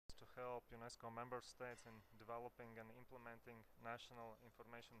help UNESCO member states in developing and implementing national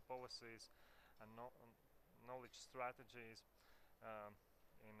information policies and knowledge strategies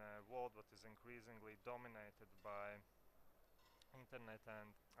in a world that is increasingly dominated by internet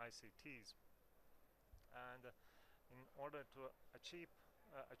and ICTs. And in order to achieve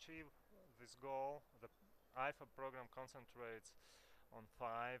this goal, the IFA program concentrates on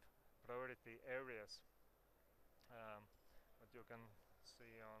 5 priority areas that you can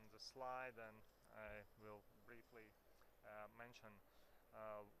see on the slide, and I will briefly mention.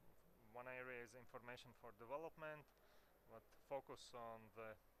 One area is information for development, what focus on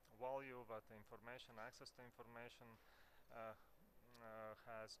the value that information, access to information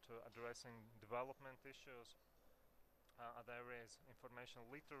has to addressing development issues. Other areas, information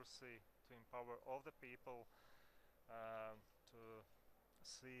literacy, to empower all the people to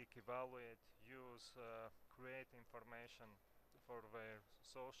seek, evaluate, use, create information for their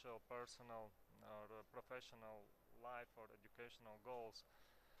social, personal, or professional life or educational goals.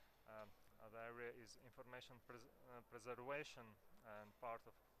 Other area is information preservation, and part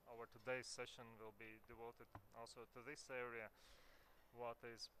of our today's session will be devoted also to this area. What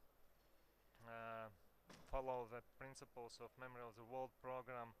is follow the principles of Memory of the World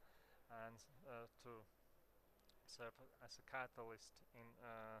program and to serve as a catalyst in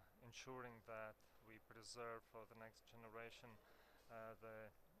ensuring that we preserve for the next generation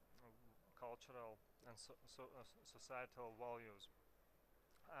the cultural and societal values.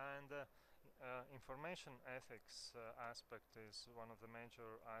 And information ethics aspect is one of the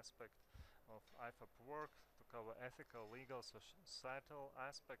major aspects of IFAP work to cover ethical, legal, societal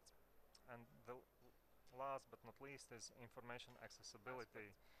aspects. And the last but not least is information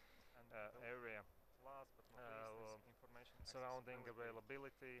accessibility area. Last but not least is information surrounding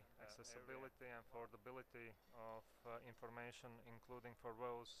availability, accessibility, and affordability of information, including for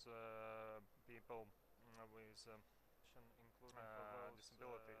those people with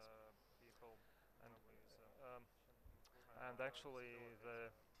disabilities. And actually, the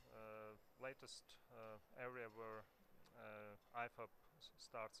latest area where IFAP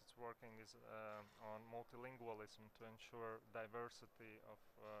starts its working is on multilingualism to ensure diversity of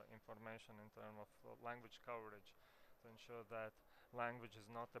information in terms of language coverage, to ensure that language is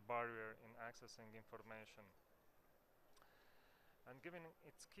not a barrier in accessing information. And given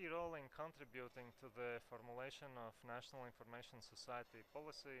its key role in contributing to the formulation of National Information Society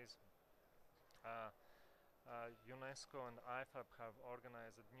policies, UNESCO and IFAP have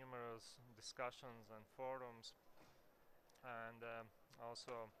organized numerous discussions and forums, and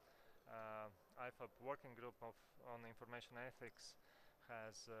also IFAP working group on information ethics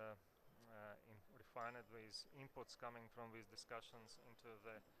has refined with inputs coming from these discussions into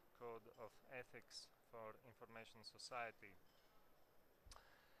the Code of Ethics for Information Society.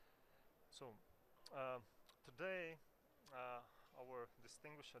 So today our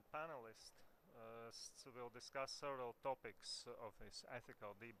distinguished panelists will discuss several topics of this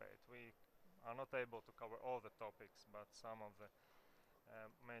ethical debate. We are not able to cover all the topics, but some of the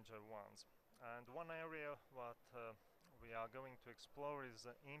major ones. And one area what we are going to explore is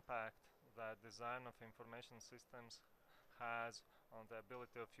the impact that design of information systems has on the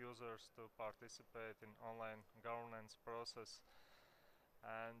ability of users to participate in online governance process,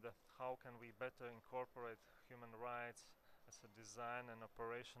 and how can we better incorporate human rights as a design and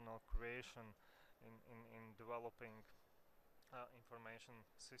operational creation in developing information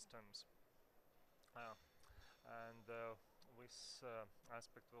systems. And this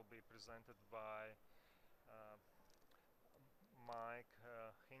aspect will be presented by Mike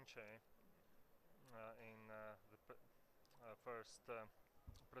Hinchey in the first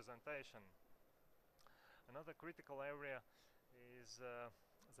presentation. Another critical area is the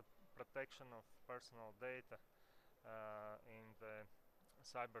protection of personal data in the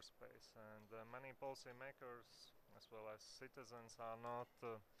cyberspace, and many policymakers as well as citizens are not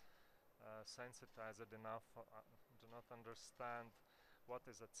sensitized enough, do not understand what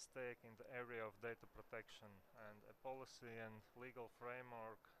is at stake in the area of data protection, and a policy and legal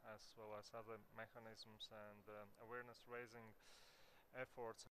framework as well as other mechanisms and awareness raising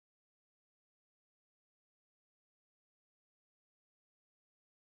efforts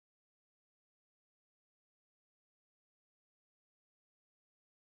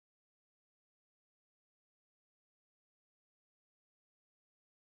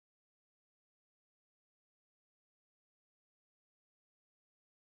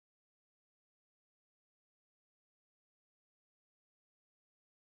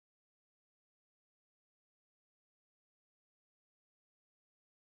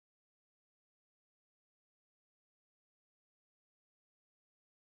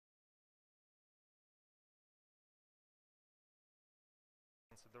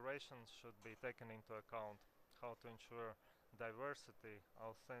considerations should be taken into account. How to ensure diversity,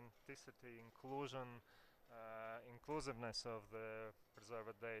 authenticity, inclusion, inclusiveness of the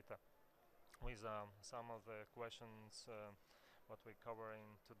preserved data. These are some of the questions what we cover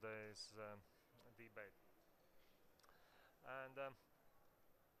in today's debate. And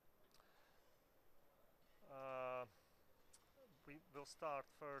we will start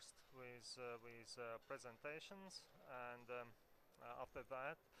first with presentations, and after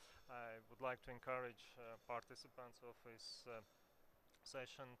that I would like to encourage participants of this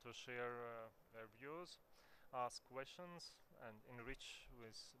session to share their views, ask questions, and enrich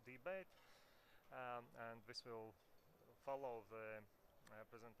with debate. And this will follow the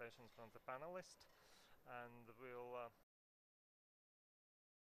presentations from the panelists, and we'll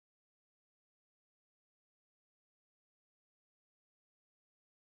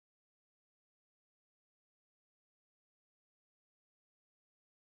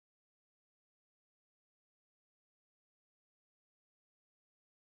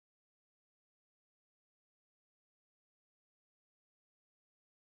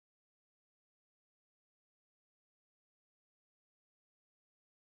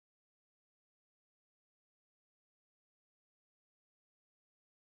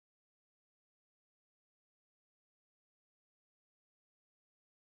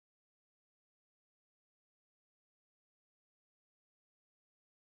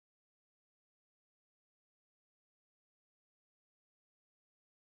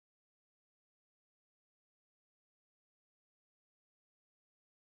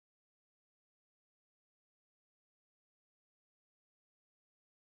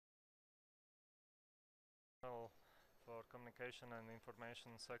for communication and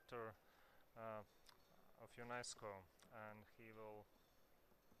information sector of UNESCO, and he will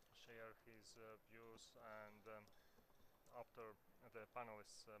share his views and after the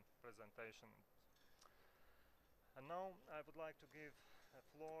panelists' presentation. And now I would like to give a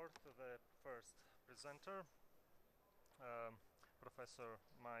floor to the first presenter, Professor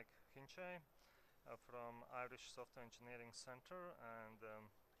Mike Hinchay from Irish Software Engineering Centre, and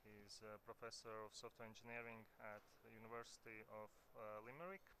he's a professor of software engineering at the University of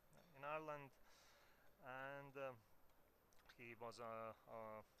Limerick in Ireland, and he was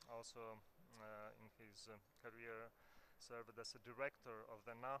also in his career served as a director of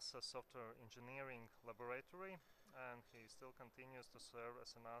the NASA Software Engineering Laboratory, and he still continues to serve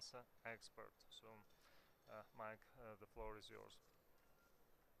as a NASA expert. So, Mike, the floor is yours.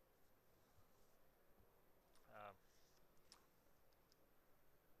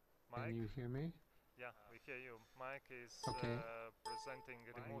 Mike? Can you hear me? Yeah, we hear you. Mike is Okay. presenting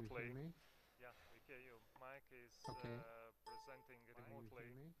remotely. Can you hear me? Yeah, we hear you. Mike is Okay. presenting remotely.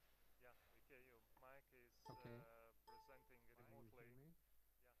 Can you hear me? Yeah, we hear you. Mike is Okay. presenting remotely. Can you hear me?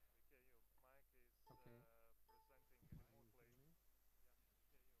 Yeah, we hear you. Mike is Okay. presenting remotely.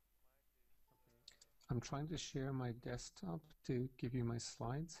 I'm trying to share my desktop to give you my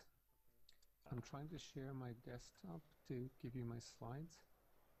slides. I'm trying to share my desktop to give you my slides.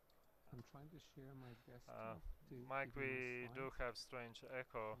 I'm trying to share my desktop to Mike, give you my we slides. do have strange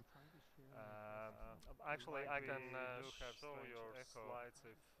echo. I'm trying to share my Actually, Mike, I can we show your slides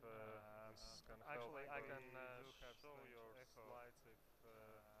if this is gonna help. Actually, I can show your slides if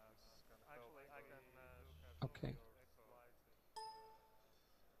this is gonna help. Actually, I can Okay.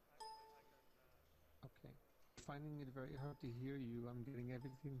 Okay. Finding it very hard to hear you. I'm getting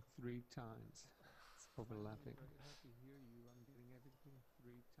everything 3 times. It's overlapping. Very hard to hear you. I'm getting everything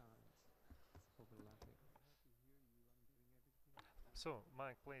 3 times. It's overlapping. So,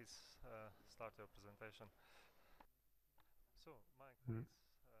 Mike, please start your presentation. So, Mike, please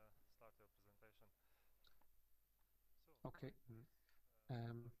start your presentation. Okay.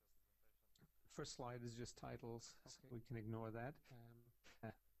 First slide is just titles, so we can ignore that.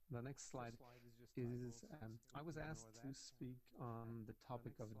 The next slide is I was asked to speak on the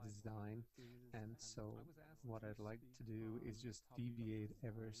topic of design, and so what I'd like to do is just deviate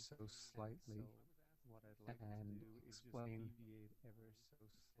ever so slightly and explain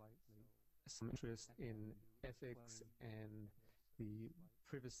some interest in ethics and the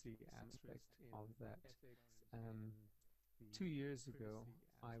privacy aspect of that. 2 years ago,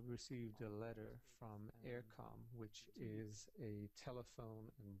 I received a letter from Eircom, which is a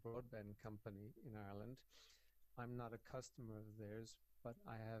telephone and broadband company in Ireland. I'm not a customer of theirs, but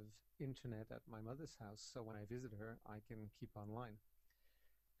I have internet at my mother's house, so when I visit her, I can keep online.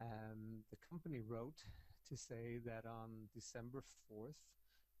 The company wrote to say that on December 4th,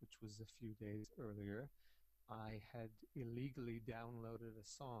 which was a few days earlier, I had illegally downloaded a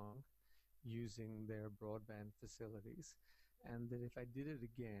song using their broadband facilities. and that if I did it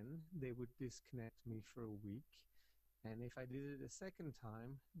again, they would disconnect me for a week, and if I did it a second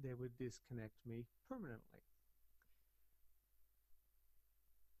time, they would disconnect me permanently.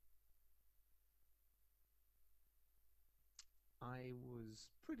 I was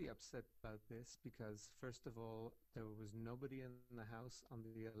pretty upset about this because, first of all, there was nobody in the house on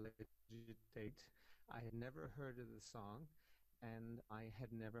the alleged date. I had never heard of the song, and I had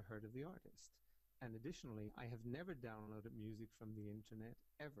never heard of the artist. And additionally, I have never downloaded music from the internet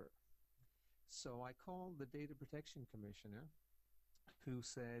ever. So I called the Data Protection Commissioner, who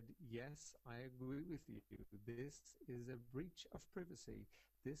said, yes, I agree with you. This is a breach of privacy.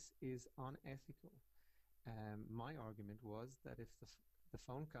 This is unethical. My argument was that if the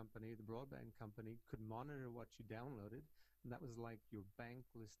phone company, the broadband company, could monitor what you downloaded, and that was like your bank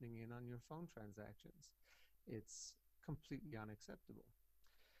listening in on your phone transactions, it's completely unacceptable.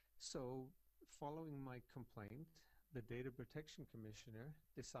 So, following my complaint, the Data Protection Commissioner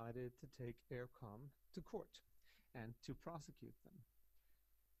decided to take Aircom to court and to prosecute them.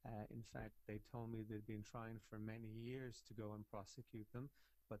 In fact, they told me they'd been trying for many years to go and prosecute them,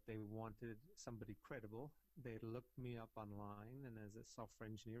 but they wanted somebody credible. They looked me up online, and as a software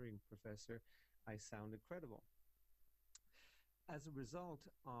engineering professor, I sounded credible. As a result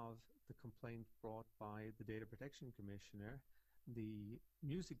of the complaint brought by the Data Protection Commissioner, the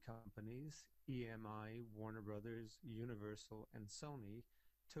music companies, EMI, Warner Brothers, Universal, and Sony,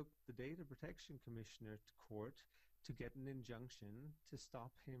 took the Data Protection Commissioner to court to get an injunction to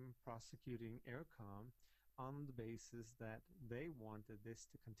stop him prosecuting Aircom on the basis that they wanted this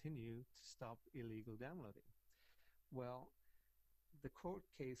to continue to stop illegal downloading. Well, the court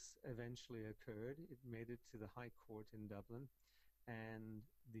case eventually occurred. It made it to the High Court in Dublin, and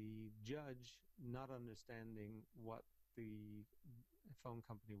the judge, not understanding what the phone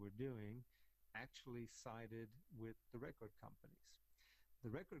company were doing, actually sided with the record companies. The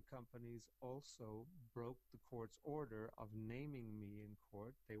record companies also broke the court's order of naming me in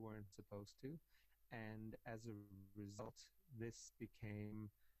court. They weren't supposed to. And as a result, this became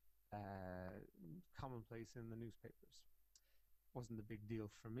commonplace in the newspapers. Wasn't a big deal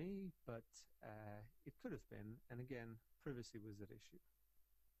for me, but it could have been. And again, privacy was at issue.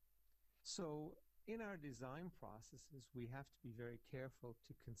 So in our design processes, we have to be very careful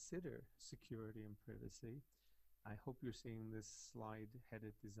to consider security and privacy. I hope you're seeing this slide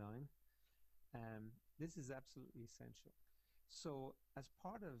headed design. This is absolutely essential. So as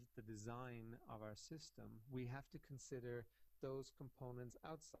part of the design of our system, we have to consider those components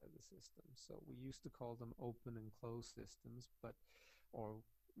outside the system. So we used to call them open and closed systems, or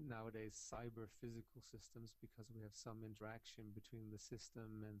nowadays cyber physical systems, because we have some interaction between the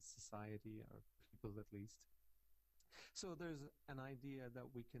system and society, or people at least. So there's an idea that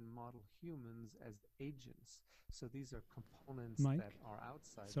we can model humans as agents. So these are components Mike, that are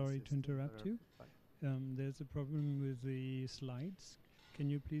outside sorry the to system. interrupt you. There's a problem with the slides. Can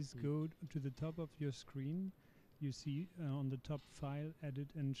you please go to the top of your screen? You see on the top file, edit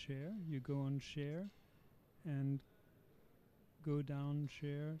and share. You go on share and go down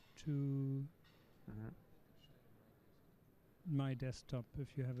share to my desktop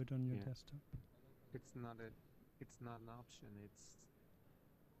if you have it on your desktop. It's not an option.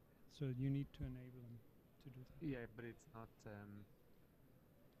 So you need to enable them to do that. Yeah, but it's not.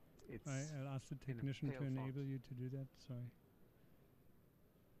 I'll ask the technician to enable you to do that. Sorry.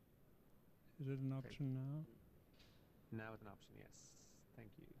 Is it an option now? Now it's an option, yes. Thank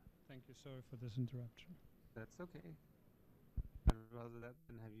you. Thank you. Sorry for this interruption. That's okay. I'd rather that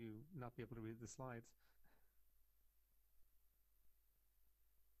than have you not be able to read the slides.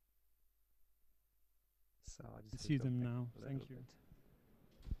 So I just see them now. Thank you.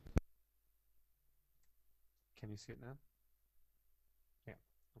 Can you see it now? Yeah,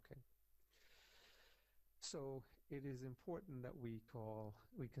 okay. So it is important that we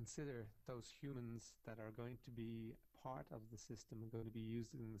consider those humans that are going to be part of the system and going to be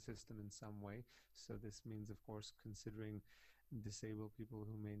using the system in some way. So this means, of course, considering disabled people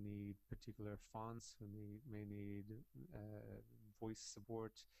who may need particular fonts, who may need voice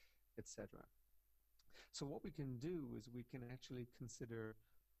support, etc. So what we can do is we can actually consider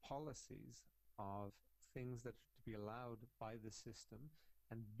policies of things that are to be allowed by the system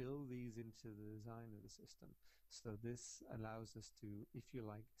and build these into the design of the system. So this allows us to, if you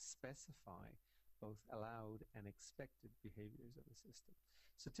like, specify both allowed and expected behaviors of the system.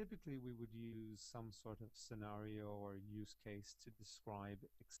 So typically we would use some sort of scenario or use case to describe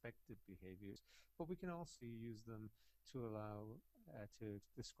expected behaviors, but we can also use them to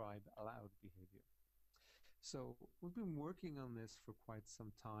describe allowed behavior. So we've been working on this for quite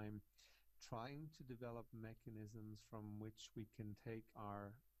some time, trying to develop mechanisms from which we can take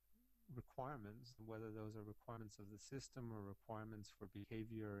our requirements, whether those are requirements of the system or requirements for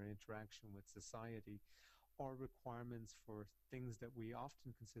behavior or interaction with society, or requirements for things that we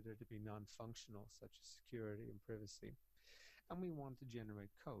often consider to be non-functional, such as security and privacy. And we want to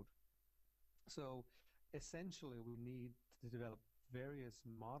generate code. So essentially, we need to develop various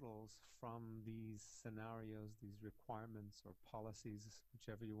models from these scenarios, these requirements or policies,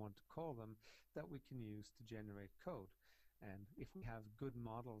 whichever you want to call them, that we can use to generate code. And if we have good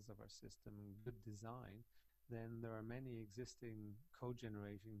models of our system and good design, then there are many existing code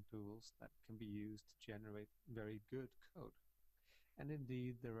generating tools that can be used to generate very good code. And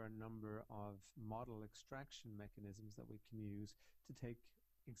indeed, there are a number of model extraction mechanisms that we can use to take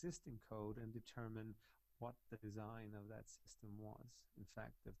existing code and determine what the design of that system was. In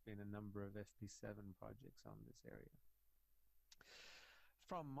fact, there have been a number of FP7 projects on this area.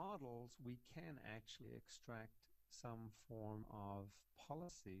 From models, we can actually extract some form of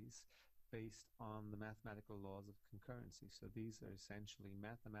policies based on the mathematical laws of concurrency. So these are essentially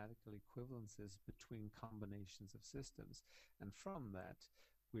mathematical equivalences between combinations of systems. And from that,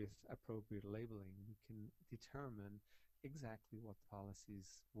 with appropriate labeling, we can determine exactly what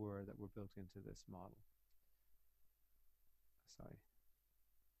policies were that were built into this model. Sorry,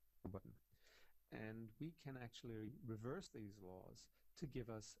 button. And we can actually reverse these laws to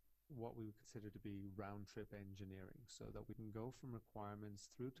give us what we would consider to be round-trip engineering, so that we can go from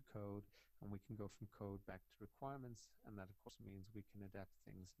requirements through to code, and we can go from code back to requirements, and that of course means we can adapt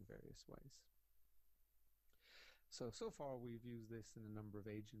things in various ways. So far we've used this in a number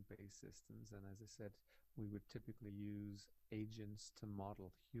of agent-based systems, and as I said, we would typically use agents to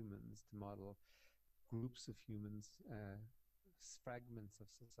model humans, to model groups of humans, fragments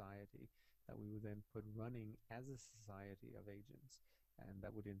of society that we would then put running as a society of agents, and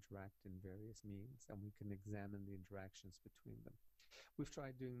that would interact in various means, and we can examine the interactions between them. We've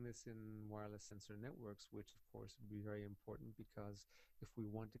tried doing this in wireless sensor networks, which of course would be very important, because if we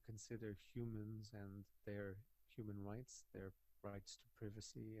want to consider humans and their human rights, their rights to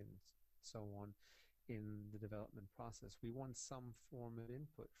privacy and so on in the development process, we want some form of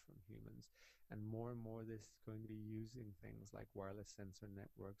input from humans. And more this is going to be using things like wireless sensor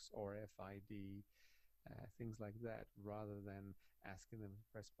networks or RFID, things like that, rather than asking them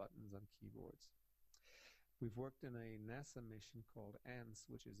to press buttons on keyboards. We've worked in a NASA mission called ANTS,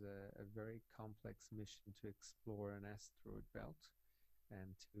 which is a very complex mission to explore an asteroid belt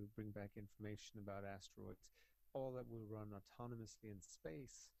and to bring back information about asteroids, all that will run autonomously in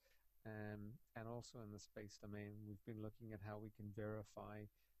space. And also in the space domain, we've been looking at how we can verify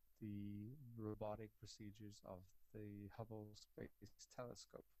the robotic procedures of the Hubble Space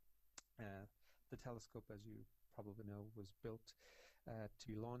Telescope. The telescope, as you probably know, was built to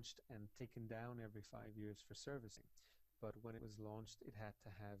be launched and taken down every 5 years for servicing. But when it was launched, it had to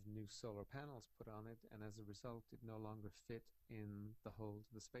have new solar panels put on it, and as a result, it no longer fit in the hold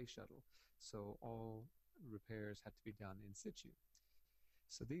of the space shuttle. So all repairs had to be done in situ.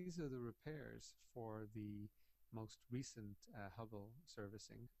 So these are the repairs for the most recent Hubble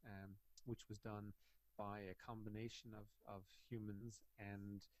servicing, which was done by a combination of humans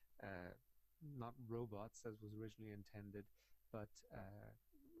and not robots as was originally intended, but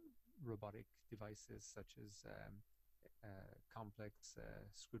robotic devices such as complex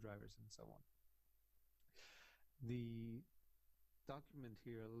screwdrivers and so on. The document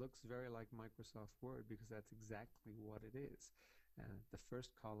here looks very like Microsoft Word because that's exactly what it is. The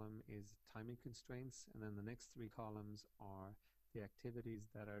first column is timing constraints, and then the next three columns are the activities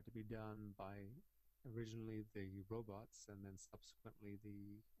that are to be done by originally the robots and then subsequently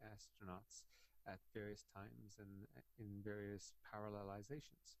the astronauts at various times and in various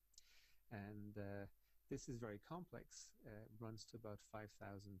parallelizations. And this is very complex. It runs to about 5,000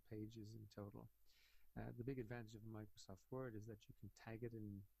 pages in total. The big advantage of Microsoft Word is that you can tag it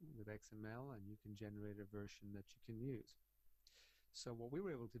in with XML and you can generate a version that you can use. So what we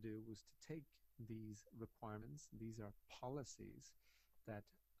were able to do was to take these requirements, these are policies that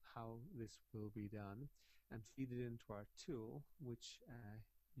how this will be done, and feed it into our tool, which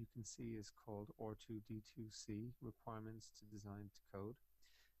you can see is called R2D2C, Requirements to Design to Code.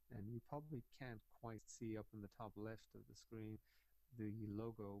 And you probably can't quite see up in the top left of the screen the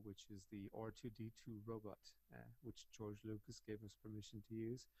logo, which is the R2D2 robot, which George Lucas gave us permission to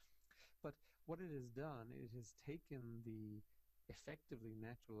use. But what it has done, it has taken the effectively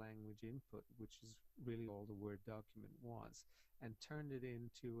natural language input, which is really all the Word document was, and turned it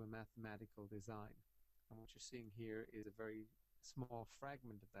into a mathematical design. And what you're seeing here is a very small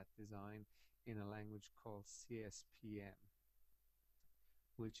fragment of that design in a language called CSPM.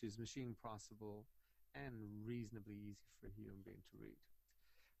 which is machine processable and reasonably easy for a human being to read.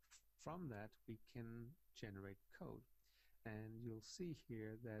 From that, we can generate code. And you'll see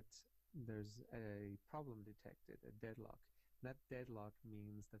here that there's a problem detected, a deadlock. That deadlock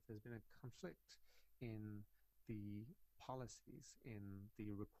means that there's been a conflict in the policies, in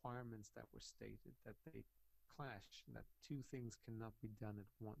the requirements that were stated, that they clash, that two things cannot be done at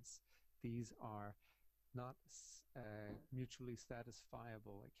once. These are not mutually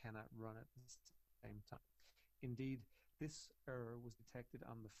satisfiable. It cannot run at the same time. Indeed, this error was detected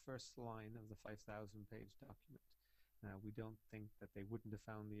on the first line of the 5,000-page document. Now, we don't think that they wouldn't have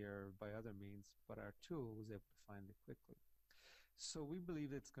found the error by other means, but our tool was able to find it quickly. So we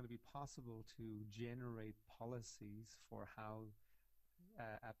believe it's going to be possible to generate policies for how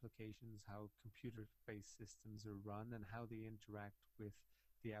applications, how computer-based systems are run, and how they interact with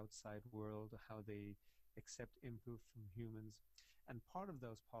the outside world, how they accept input from humans. And part of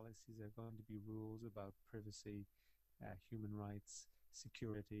those policies are going to be rules about privacy, human rights,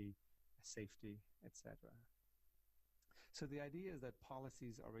 security, safety, etc. So the idea is that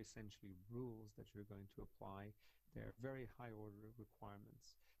policies are essentially rules that you're going to apply. They're very high order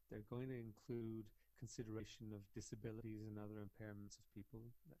requirements. They're going to include consideration of disabilities and other impairments of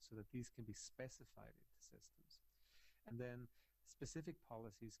people so that these can be specified into systems. And then specific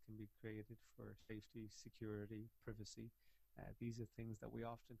policies can be created for safety, security, privacy. These are things that we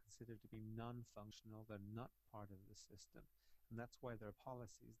often consider to be non-functional. They're not part of the system. And that's why they're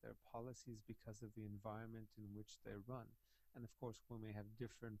policies. They're policies because of the environment in which they run. And of course, we may have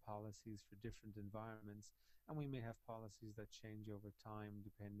different policies for different environments, and we may have policies that change over time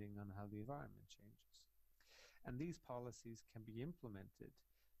depending on how the environment changes. And these policies can be implemented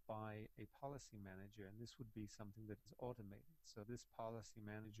by a policy manager, and this would be something that is automated. So this policy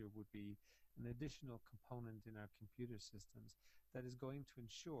manager would be an additional component in our computer systems that is going to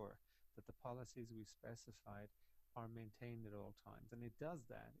ensure that the policies we've specified are maintained at all times. And it does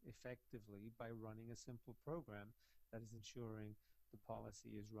that effectively by running a simple program that is ensuring the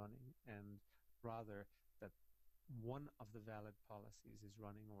policy is running, and rather that one of the valid policies is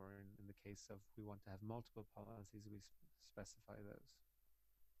running, or in the case of we want to have multiple policies, we specify those.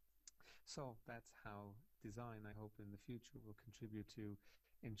 So that's how design, I hope, in the future will contribute to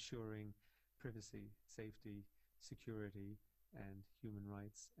ensuring privacy, safety, security, and human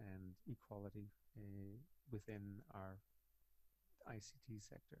rights and equality within our ICT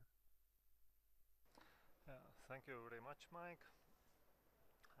sector. Thank you very much, Mike.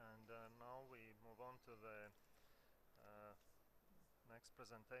 And now we move on to the next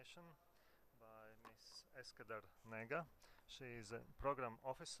presentation by Ms. Eskeder Nega. She is a program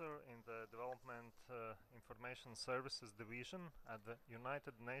officer in the Development Information Services Division at the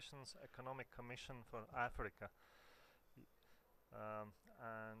United Nations Economic Commission for Africa.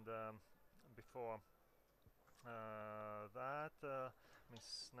 Before that,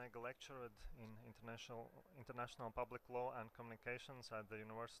 Ms. Nega lectured in international public law and communications at the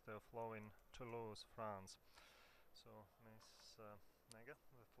University of Law in Toulouse, France. So, Ms. Nega,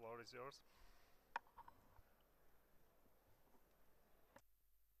 the floor is yours.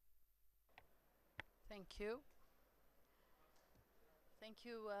 Thank you. Thank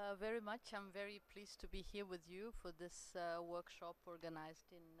you very much. I'm very pleased to be here with you for this workshop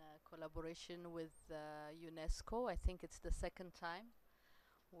organized in collaboration with UNESCO. I think it's the second time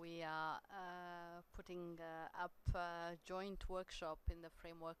we are putting up a joint workshop in the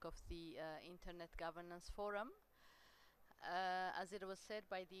framework of the Internet Governance Forum. As it was said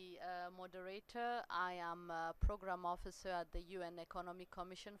by the moderator, I am a program officer at the UN Economic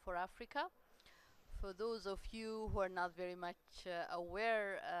Commission for Africa. For those of you who are not very much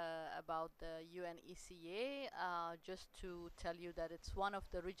aware about the UNECA, just to tell you that it's one of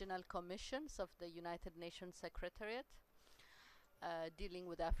the regional commissions of the United Nations Secretariat dealing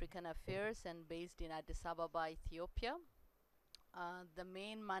with African affairs and based in Addis Ababa, Ethiopia. The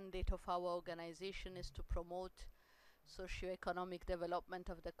main mandate of our organization is to promote socio-economic development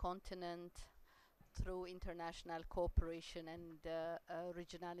of the continent through international cooperation and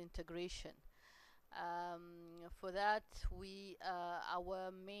regional integration. For that,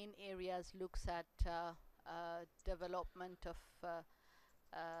 our main areas looks at development of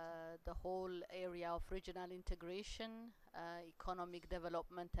the whole area of regional integration, economic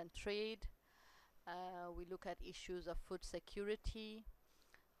development and trade. We look at issues of food security,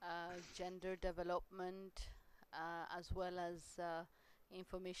 gender development, as well as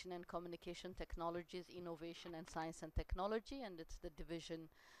information and communication technologies, innovation and science and technology, and it's the division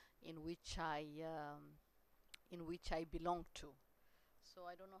in which I belong to. So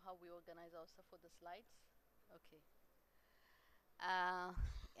I don't know how we organize ourselves for the slides. Okay.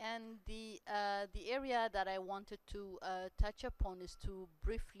 And the area that I wanted to touch upon is to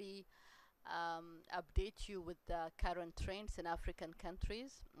briefly update you with the current trends in African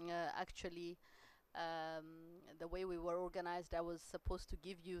countries. Actually, the way we were organized, I was supposed to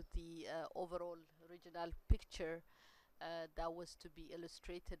give you the overall regional picture that was to be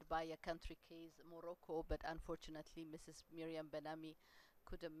illustrated by a country case, Morocco, but unfortunately Mrs. Miriam Benami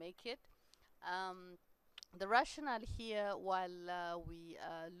couldn't make it. The rationale here, while we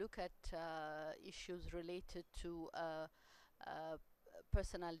look at issues related to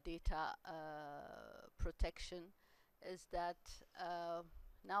personal data protection, is that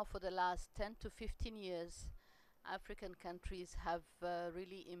now for the last 10 to 15 years, African countries have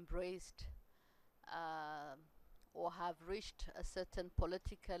really embraced or have reached a certain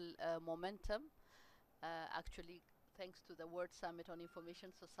political momentum, actually thanks to the World Summit on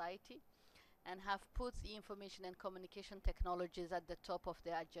Information Society, and have put the information and communication technologies at the top of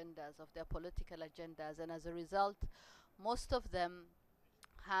their agendas, of their political agendas, and as a result, most of them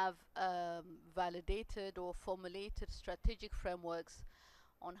have validated or formulated strategic frameworks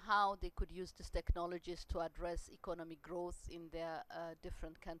on how they could use these technologies to address economic growth in their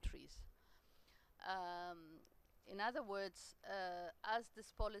different countries. In other words, as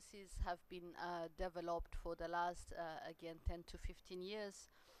these policies have been developed for the last, again, 10 to 15 years,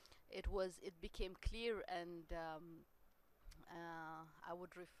 it became clear, and I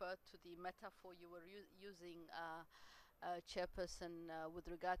would refer to the metaphor you were using, Chairperson, with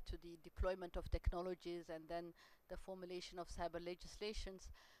regard to the deployment of technologies and then the formulation of cyber legislations.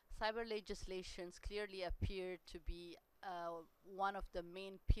 Cyber legislations clearly appear to be one of the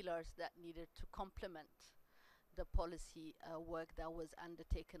main pillars that needed to complement the policy work that was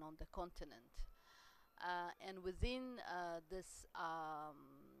undertaken on the continent. And within this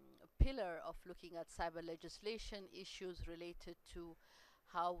pillar of looking at cyber legislation, issues related to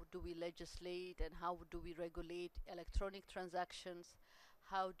how do we legislate and how do we regulate electronic transactions,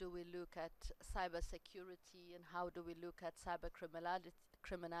 how do we look at cyber security, and how do we look at cyber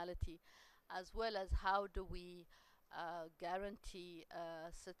criminality, as well as how do we guarantee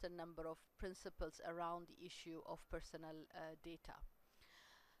a certain number of principles around the issue of personal data.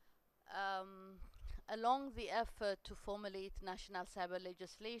 Along the effort to formulate national cyber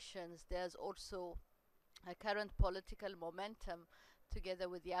legislations, there's also a current political momentum together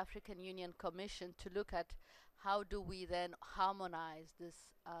with the African Union Commission to look at how do we then harmonize this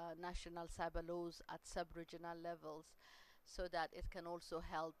national cyber laws at sub-regional levels so that it can also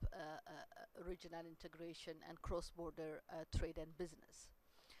help regional integration and cross-border trade and business.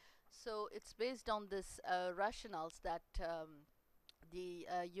 So it's based on this rationales that the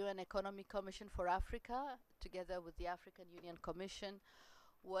UN Economic Commission for Africa, together with the African Union Commission,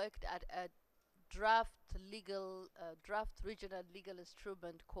 worked at a draft regional legal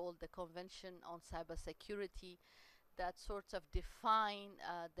instrument called the Convention on Cybersecurity that sorts of define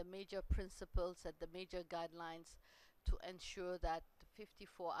the major principles and the major guidelines to ensure that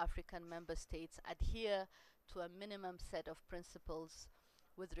 54 African member states adhere to a minimum set of principles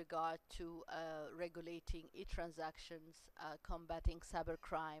with regard to regulating e-transactions, combating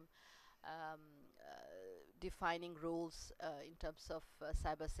cybercrime, defining rules in terms of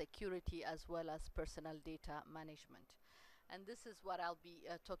cybersecurity, as well as personal data management. And this is what I'll be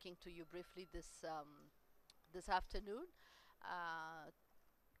talking to you briefly this afternoon,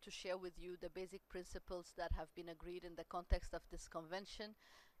 to share with you the basic principles that have been agreed in the context of this convention,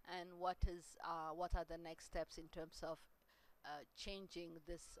 and what are the next steps in terms of changing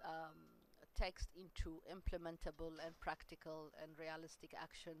this text into implementable and practical and realistic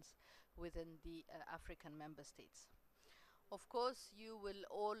actions within the African member states. Of course, you will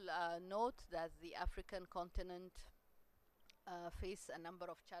all note that the African continent face a number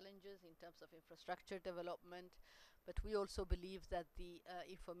of challenges in terms of infrastructure development, but we also believe that the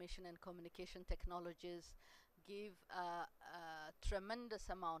information and communication technologies give a tremendous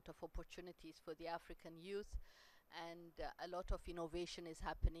amount of opportunities for the African youth, and a lot of innovation is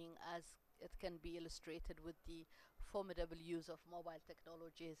happening, as it can be illustrated with the formidable use of mobile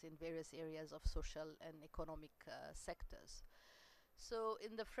technologies in various areas of social and economic sectors. So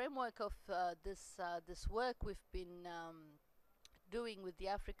in the framework of this work we've been doing with the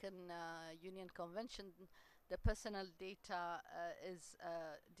African Union Convention, the personal data is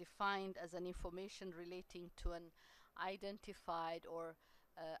defined as an information relating to an identified or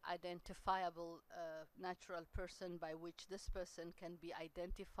identifiable natural person, by which this person can be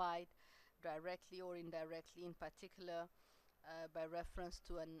identified directly or indirectly, in particular by reference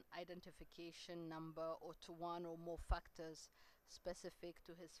to an identification number or to one or more factors specific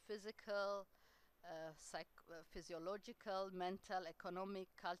to his physical, physiological, mental, economic,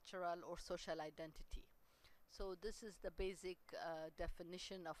 cultural, or social identity. So this is the basic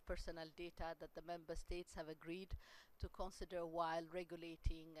definition of personal data that the member states have agreed to consider while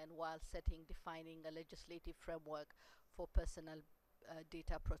regulating and while defining a legislative framework for personal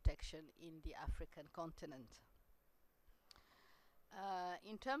data protection in the African continent.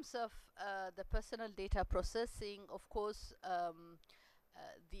 In terms of the personal data processing, of course,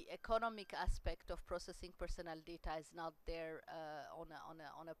 the economic aspect of processing personal data is not there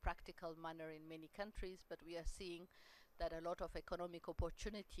on a practical manner in many countries, but we are seeing that a lot of economic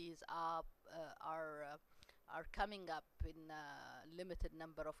opportunities are coming up in a limited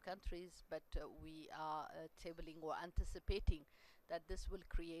number of countries, but we are tabling or anticipating that this will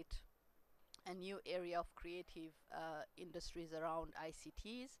create a new area of creative industries around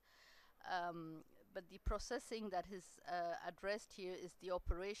ICTs. But the processing that is addressed here is the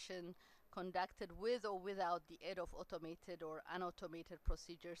operation conducted with or without the aid of automated or unautomated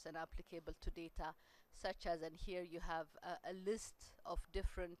procedures and applicable to data, such as, and here you have a list of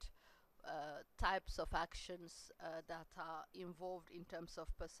different types of actions that are involved in terms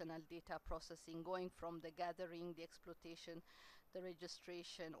of personal data processing, going from the gathering, the exploitation, the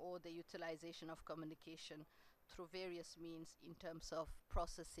registration, or the utilization of communication through various means in terms of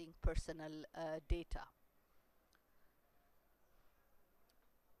processing personal data.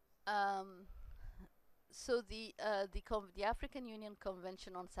 So the African Union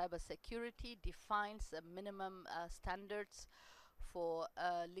Convention on Cybersecurity defines minimum standards for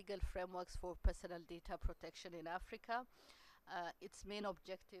legal frameworks for personal data protection in Africa. Its main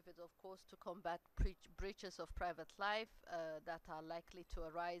objective is, of course, to combat breaches of private life that are likely to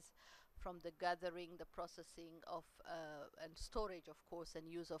arise from the gathering, the processing of and storage, of course, and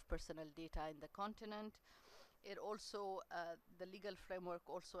use of personal data in the continent. It also, the legal framework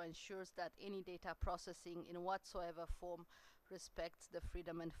also ensures that any data processing in whatsoever form respects the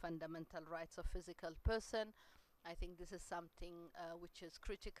freedom and fundamental rights of physical person. I think this is something which is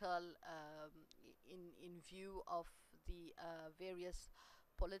critical in view of the various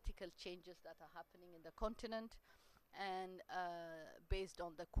political changes that are happening in the continent, and based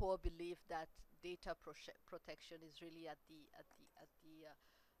on the core belief that data protection is really as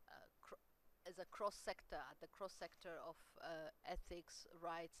a cross sector, at the cross sector of ethics,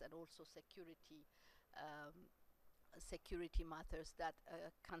 rights, and also security matters that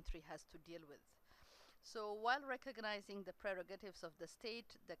a country has to deal with. So while recognizing the prerogatives of the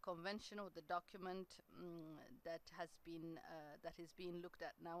state, the convention, or the document that is being looked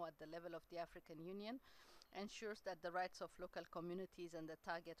at now at the level of the African Union, ensures that the rights of local communities and the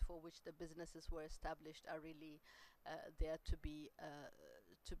target for which the businesses were established are really there to be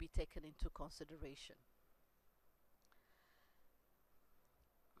taken into consideration.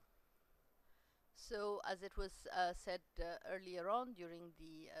 So, as it was said earlier on during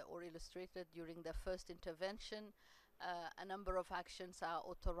the, or illustrated during the first intervention, a number of actions are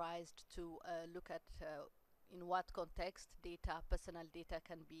authorized to look at in what context personal data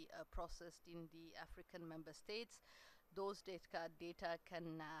can be processed in the African member states. Those data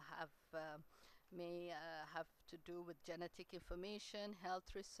can may have to do with genetic information,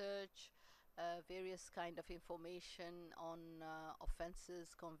 health research, various kind of information on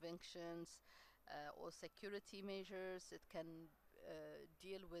offenses, convictions, or security measures. It can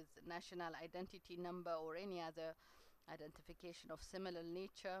deal with national identity number or any other identification of similar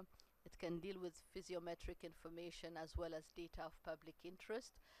nature. It can deal with physiometric information as well as data of public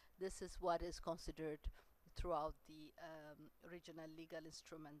interest. This is what is considered throughout the regional legal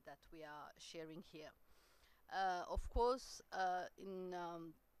instrument that we are sharing here. Of course,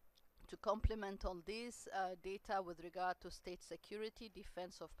 to complement on this, data with regard to state security,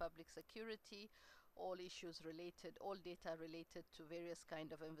 defense of public security, all data related to various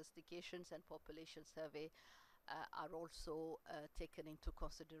kind of investigations and population survey are also taken into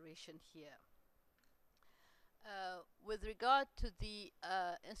consideration here. With regard to the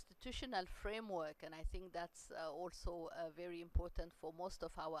institutional framework, and I think that's also very important for most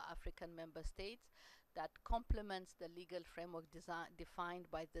of our African member states, that complements the legal framework defined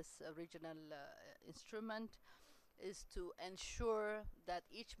by this regional instrument, is to ensure that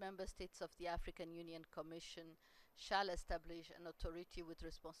each member states of the African Union Commission shall establish an authority with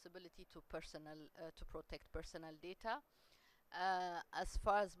responsibility to protect personal data. As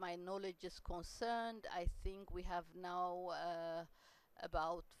far as my knowledge is concerned, I think we have now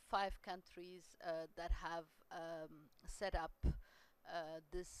about 5 countries that have set up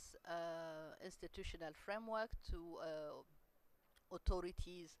this institutional framework to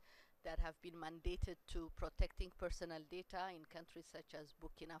authorities that have been mandated to protecting personal data in countries such as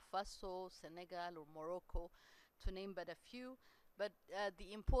Burkina Faso, Senegal, or Morocco, to name but a few. But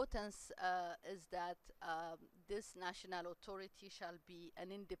the importance is that this national authority shall be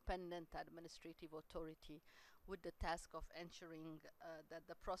an independent administrative authority with the task of ensuring that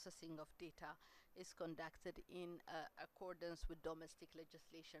the processing of data is conducted in accordance with domestic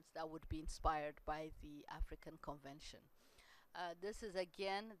legislations that would be inspired by the African Convention. This is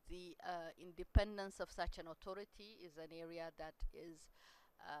again, the independence of such an authority is an area that is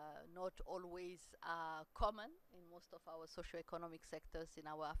not always common in most of our socio-economic sectors in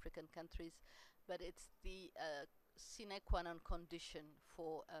our African countries, but it's the sine qua non condition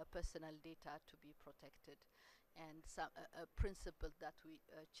for personal data to be protected, and a principle that we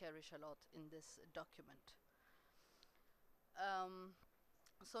cherish a lot in this document.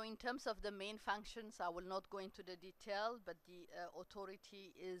 So in terms of the main functions, I will not go into the detail, but the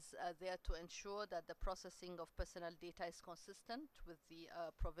authority is there to ensure that the processing of personal data is consistent with the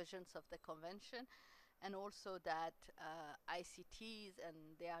provisions of the convention, and also that ICTs,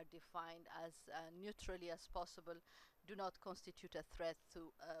 and they are defined as neutrally as possible, do not constitute a threat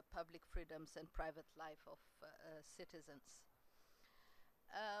to public freedoms and private life of citizens.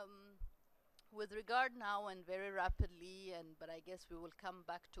 With regard now, and very rapidly, but I guess we will come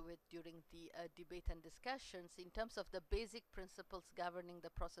back to it during the debate and discussions, in terms of the basic principles governing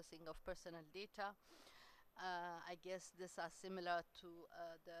the processing of personal data, I guess these are similar to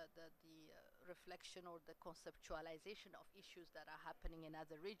the reflection or the conceptualization of issues that are happening in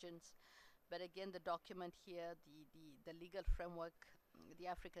other regions. But again, the document here, the legal framework, the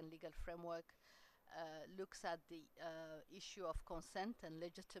African legal framework, looks at the issue of consent and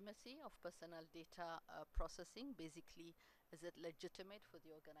legitimacy of personal data processing. Basically, is it legitimate for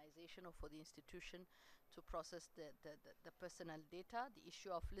the organization or for the institution to process the personal data? The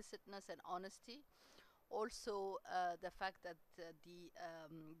issue of licitness and honesty. Also, the fact that the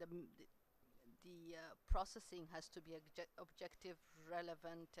processing has to be objective,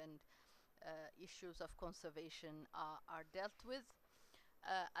 relevant, and issues of conservation are dealt with.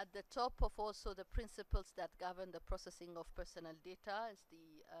 At the top of also the principles that govern the processing of personal data is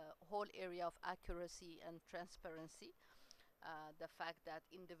the whole area of accuracy and transparency. The fact that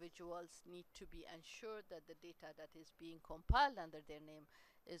individuals need to be ensured that the data that is being compiled under their name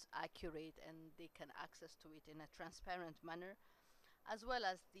is accurate and they can access to it in a transparent manner, as well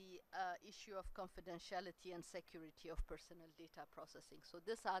as the issue of confidentiality and security of personal data processing. So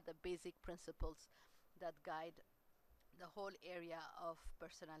these are the basic principles that guide the whole area of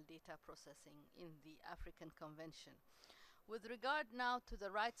personal data processing in the African Convention. With regard now to the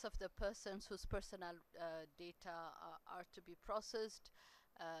rights of the persons whose personal data are to be processed,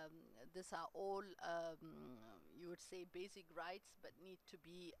 these are all, you would say, basic rights, but need to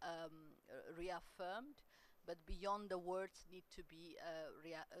be reaffirmed, but beyond the words need to be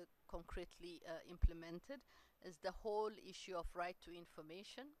concretely implemented, is the whole issue of right to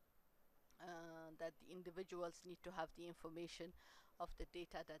information. That the individuals need to have the information of the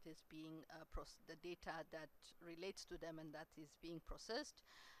data that is being the data that relates to them and that is being processed.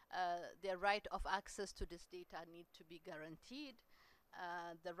 Their right of access to this data need to be guaranteed.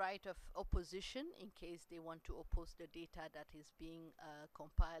 The right of opposition in case they want to oppose the data that is being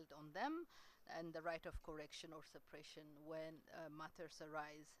compiled on them, and the right of correction or suppression when matters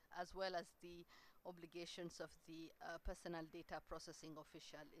arise, as well as the obligations of the personal data processing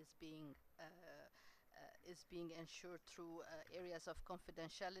official is being ensured through areas of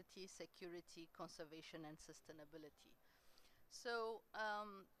confidentiality, security, conservation, and sustainability. So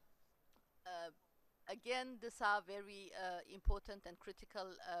again, these are very important and critical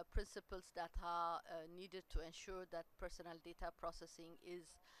principles that are needed to ensure that personal data processing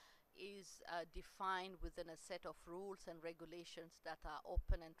is defined within a set of rules and regulations that are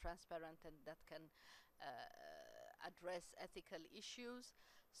open and transparent and that can address ethical issues.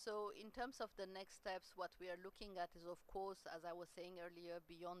 So in terms of the next steps, what we are looking at is, of course, as I was saying earlier,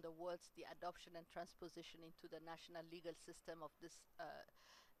 beyond the words, the adoption and transposition into the national legal system of this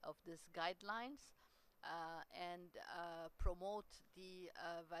guidelines, and promote the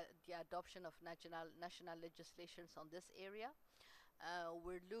adoption of national legislations on this area.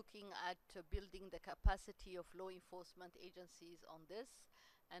 We're looking at building the capacity of law enforcement agencies on this,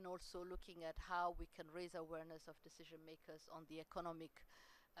 and also looking at how we can raise awareness of decision makers on the economic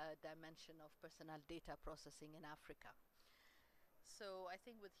dimension of personal data processing in Africa. So I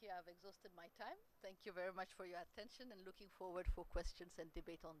think with here I've exhausted my time. Thank you very much for your attention, and looking forward for questions and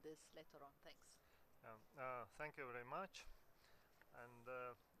debate on this later on. Thanks. Thank you very much. And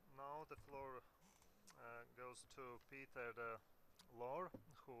now the floor goes to Peter Lohr,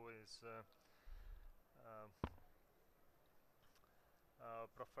 who who is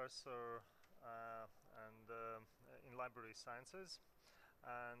professor and in library sciences,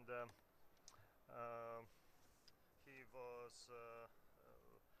 and he was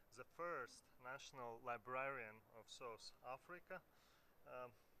the first national librarian of South Africa,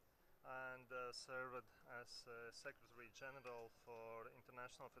 and served as Secretary General for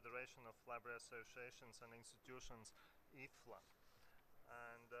International Federation of Library Associations and Institutions, IFLA.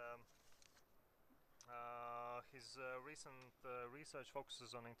 And his recent research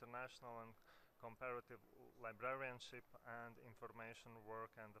focuses on international and comparative librarianship and information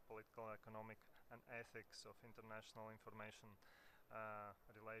work and the political, economic and ethics of international information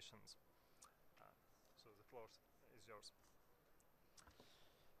relations. So the floor is yours.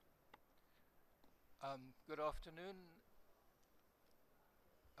 Good afternoon.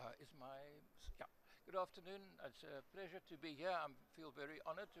 Good afternoon. It's a pleasure to be here. I feel very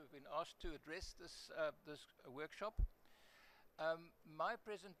honored to have been asked to address this workshop. My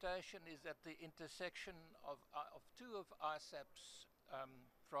presentation is at the intersection of two of ISAP's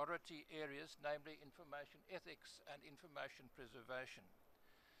priority areas, namely information ethics and information preservation.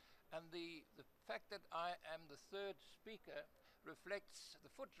 And the fact that I am the third speaker reflects the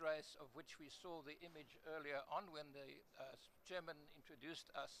foot race of which we saw the image earlier on when the chairman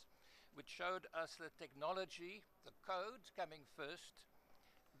introduced us, which showed us the technology, the code coming first,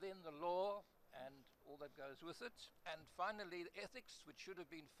 then the law and all that goes with it, and finally the ethics, which should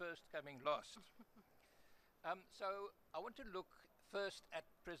have been first, coming last. So I want to look first at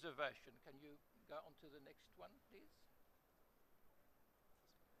preservation. Can you go on to the next one, please?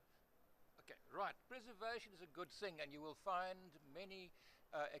 Okay, right. Preservation is a good thing, and you will find many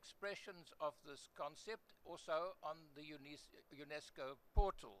expressions of this concept also on the UNESCO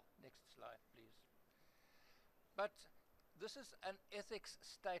portal. Next slide, please. But this is an ethics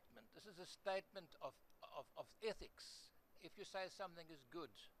statement. This is a statement of ethics. If you say something is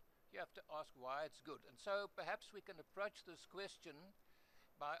good, you have to ask why it's good. And so perhaps we can approach this question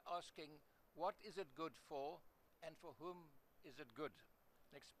by asking, what is it good for, and for whom is it good?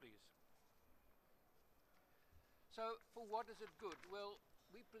 Next, please. So, for what is it good? Well,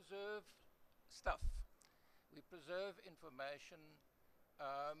 we preserve stuff. We preserve information,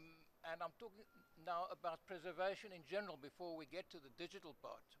 and I'm talking now about preservation in general before we get to the digital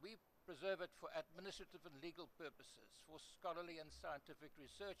part. We preserve it for administrative and legal purposes, for scholarly and scientific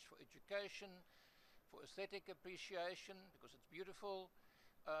research, for education, for aesthetic appreciation, because it's beautiful,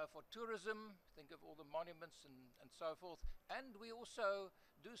 for tourism, think of all the monuments and so forth, and we also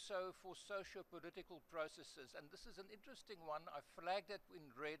do so for socio-political processes. And this is an interesting one. I flagged it in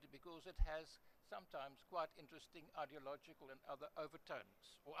red because it has sometimes quite interesting ideological and other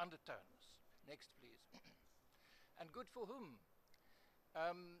overtones or undertones. Next, please. And good for whom?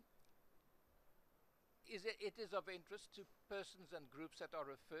 It is of interest to persons and groups that are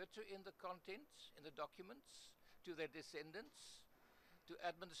referred to in the contents, in the documents, to their descendants, to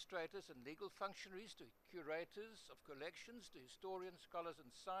administrators and legal functionaries, to curators of collections, to historians, scholars and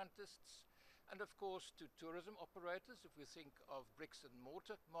scientists, and of course to tourism operators, if we think of bricks and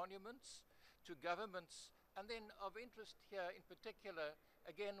mortar monuments, to governments, and then of interest here in particular,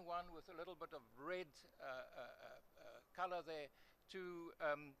 again one with a little bit of red color there, to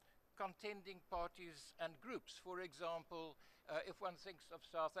contending parties and groups. For example, if one thinks of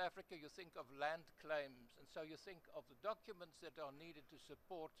South Africa, you think of land claims, and so you think of the documents that are needed to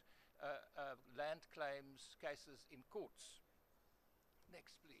support land claims cases in courts.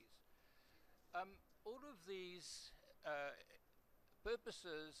 Next, please. All of these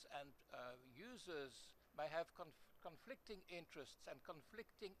purposes and users may have conflicting interests, and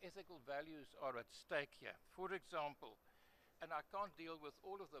conflicting ethical values are at stake here. For example, and I can't deal with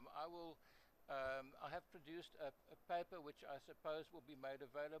all of them, I have produced a paper which I suppose will be made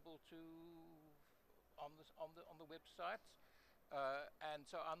available on the website, and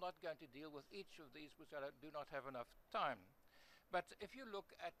so I'm not going to deal with each of these because I do not have enough time. But if you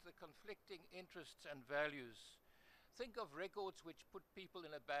look at the conflicting interests and values, think of records which put people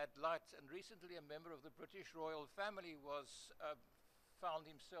in a bad light. And recently a member of the British royal family was found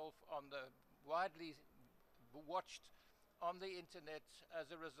himself on the widely watched on the internet as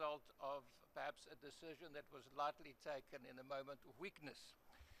a result of perhaps a decision that was lightly taken in a moment of weakness.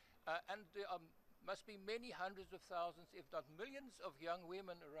 And there must be many hundreds of thousands, if not millions, of young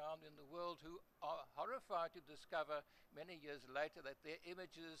women around in the world who are horrified to discover many years later that their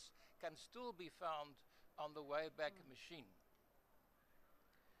images can still be found on the Wayback Machine.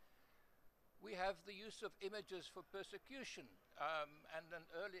 We have the use of images for persecution. and an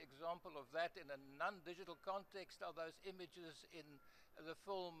early example of that in a non-digital context are those images in the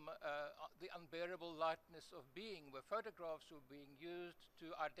film The Unbearable Lightness of Being, where photographs were being used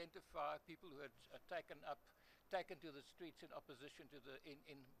to identify people who had taken to the streets in opposition to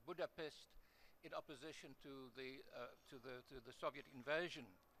in Budapest, in opposition to the Soviet invasion.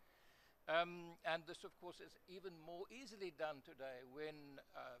 And this, of course, is even more easily done today when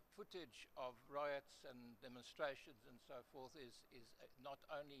footage of riots and demonstrations and so forth is not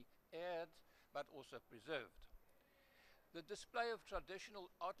only aired but also preserved. The display of traditional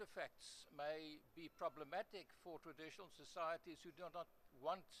artifacts may be problematic for traditional societies who do not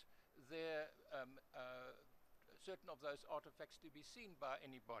want their certain of those artifacts to be seen by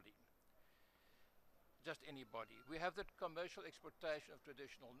anybody. Just anybody. We have the commercial exploitation of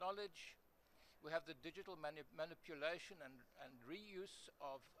traditional knowledge. We have the digital manipulation and reuse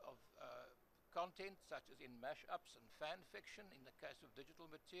of content, such as in mashups and fan fiction in the case of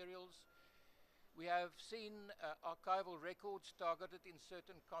digital materials. We have seen archival records targeted in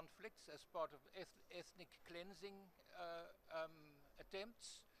certain conflicts as part of ethnic cleansing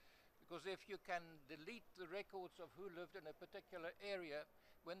attempts, because if you can delete the records of who lived in a particular area,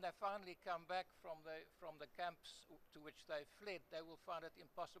 when they finally come back from the camps to which they fled, they will find it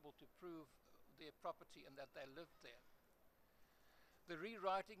impossible to prove their property and that they lived there. The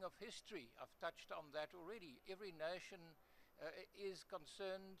rewriting of history, I've touched on that already. Every nation is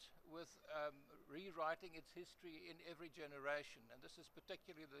concerned with rewriting its history in every generation, and this is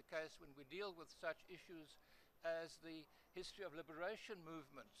particularly the case when we deal with such issues as the history of liberation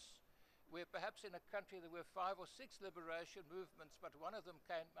movements, where perhaps in a country there were 5 or 6 liberation movements, but one of them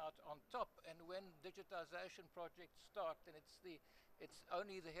came out on top. And when digitization projects start, then it's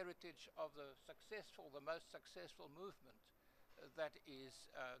only the heritage of the most successful movement that is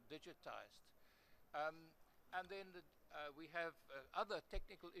digitized. And then we have other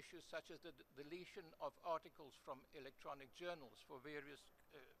technical issues such as the deletion of articles from electronic journals for various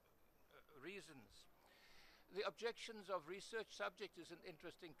reasons. The objections of research subjects is an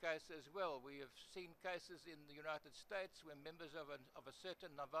interesting case as well. We have seen cases in the United States where members of a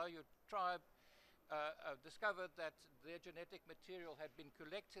certain Navajo tribe discovered that their genetic material had been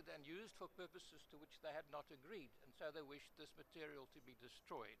collected and used for purposes to which they had not agreed, and so they wished this material to be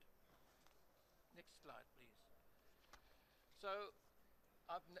destroyed. Next slide, please. So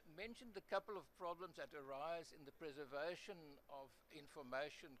I've mentioned a couple of problems that arise in the preservation of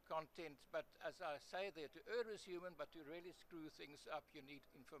information content, but as I say there, to err is human, but to really screw things up, you need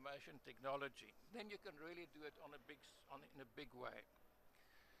information technology. Then you can really do it in a big way.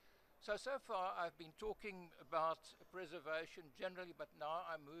 So far I've been talking about preservation generally, but now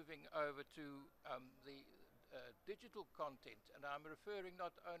I'm moving over to the digital content, and I'm referring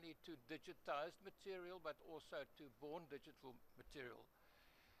not only to digitized material, but also to born digital material.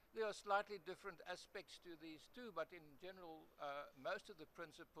 There are slightly different aspects to these two, but in general, most of the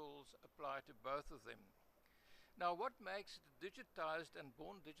principles apply to both of them. Now, what makes digitized and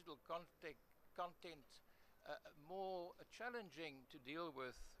born digital content more challenging to deal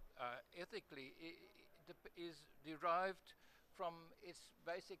with ethically is derived from its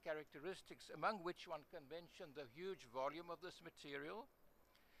basic characteristics, among which one can mention the huge volume of this material,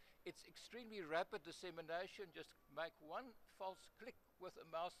 its extremely rapid dissemination. Just make one false click with a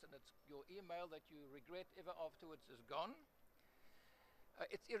mouse and your email that you regret ever afterwards is gone.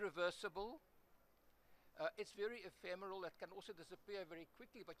 It's irreversible. It's very ephemeral. It can also disappear very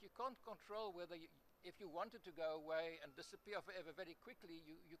quickly, but you can't control whether if you wanted to go away and disappear forever very quickly,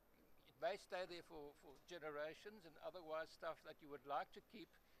 it may stay there for generations, and otherwise stuff that you would like to keep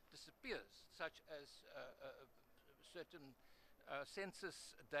disappears, such as certain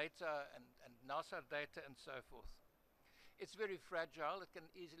census data and NASA data and so forth. It's very fragile. It can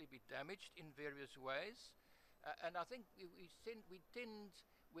easily be damaged in various ways. And I think we tend,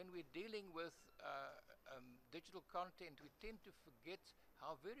 when we're dealing with digital content, we tend to forget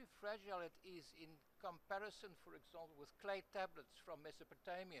how very fragile it is in comparison, for example, with clay tablets from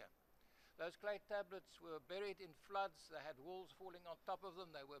Mesopotamia. Those clay tablets were buried in floods. They had walls falling on top of them.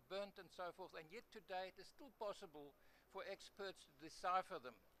 They were burnt and so forth. And yet today it is still possible for experts to decipher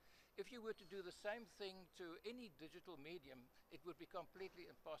them. If you were to do the same thing to any digital medium, it would be completely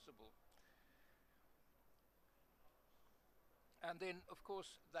impossible. And then, of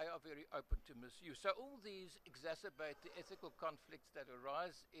course, they are very open to misuse. So all these exacerbate the ethical conflicts that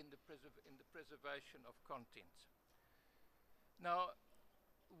arise in the preservation of content. Now,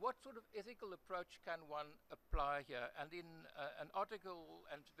 what sort of ethical approach can one apply here? And in an article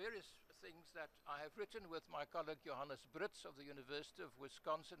and various things that I have written with my colleague Johannes Brits of the University of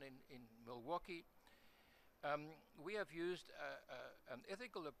Wisconsin in Milwaukee, We have used an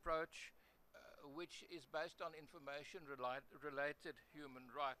ethical approach which is based on information-related human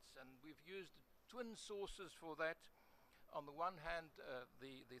rights, and we've used twin sources for that. On the one hand,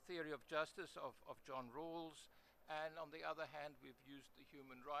 the theory of justice of John Rawls, and on the other hand, we've used the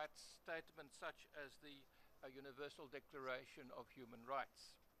human rights statements such as the Universal Declaration of Human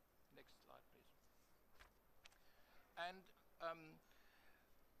Rights. Next slide, please. And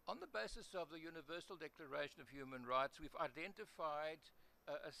on the basis of the Universal Declaration of Human Rights, we've identified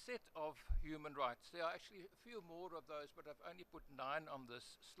a set of human rights. There are actually a few more of those, but I've only put 9 on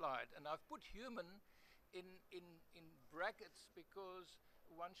this slide. And I've put human in brackets because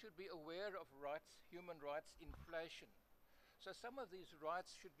one should be aware of human rights inflation. So some of these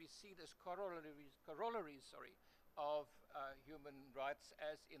rights should be seen as corollaries of human rights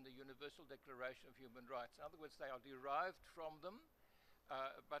as in the Universal Declaration of Human Rights. In other words, they are derived from them,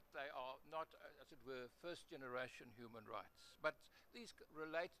 but they are not, as it were, first-generation human rights. But these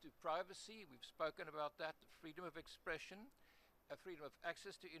relate to privacy, we've spoken about that, freedom of expression, freedom of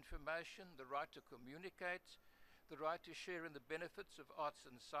access to information, the right to communicate, the right to share in the benefits of arts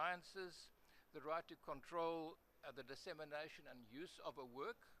and sciences, the right to control the dissemination and use of a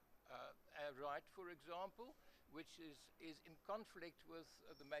work, a right, for example, which is in conflict with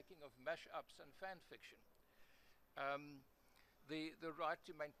the making of mash-ups and fan fiction. The right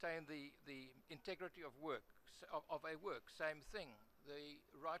to maintain the integrity of work, of a work, same thing. The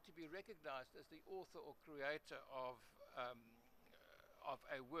right to be recognized as the author or creator of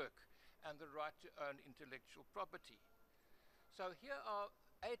a work, and the right to own intellectual property. So here are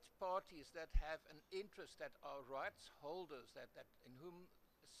 8 parties that have an interest, that are rights holders, that in whom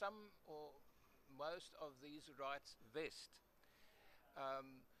some or most of these rights vest.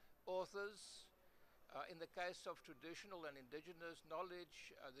 Authors, in the case of traditional and indigenous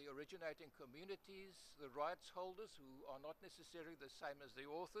knowledge, the originating communities, the rights holders who are not necessarily the same as the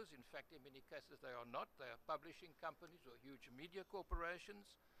authors. In fact, in many cases they are not. They are publishing companies or huge media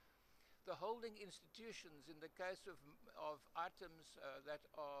corporations. The holding institutions, in the case of items that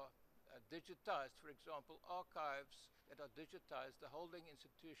are digitized, for example, archives that are digitized, the holding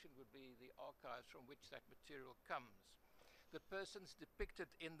institution would be the archives from which that material comes. The persons depicted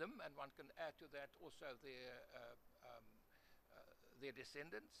in them, and one can add to that also their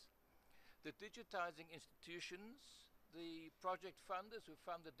descendants. The digitizing institutions, the project funders who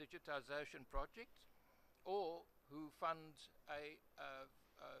fund the digitization project, or who fund a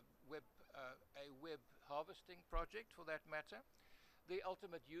web harvesting project, for that matter, the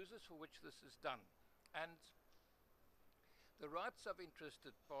ultimate users for which this is done. And the rights of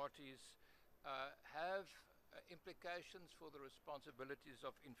interested parties have implications for the responsibilities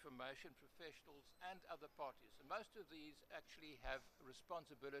of information professionals and other parties. And most of these actually have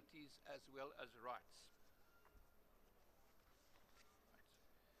responsibilities as well as rights.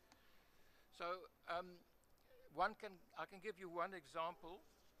 So I can give you one example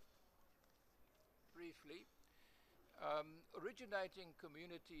briefly. Originating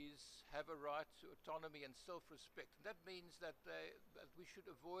communities have a right to autonomy and self-respect. That means that we should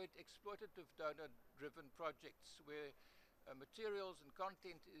avoid exploitative donor-driven projects where materials and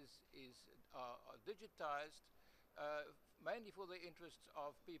content are digitized mainly for the interests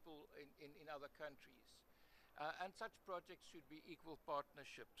of people in other countries. And such projects should be equal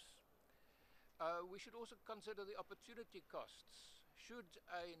partnerships. We should also consider the opportunity costs. Should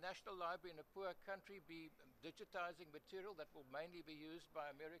a national library in a poor country be digitizing material that will mainly be used by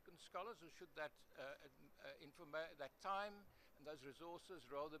American scholars, or should that time and those resources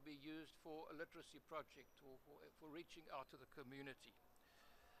rather be used for a literacy project or for reaching out to the community?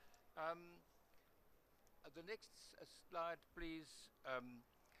 The next slide, please.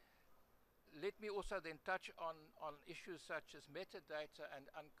 Let me also then touch on issues such as metadata and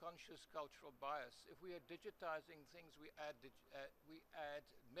unconscious cultural bias. If we are digitizing things, we add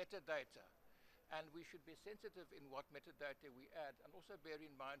metadata, and we should be sensitive in what metadata we add, and also bear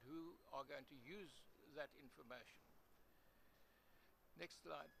in mind who are going to use that information. Next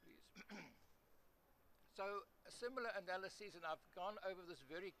slide, please. So similar analyses, and I've gone over this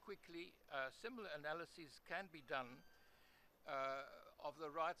very quickly, similar analyses can be done of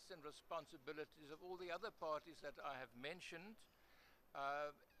the rights and responsibilities of all the other parties that I have mentioned.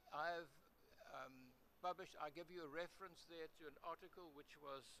 I have published, I give you a reference there to an article which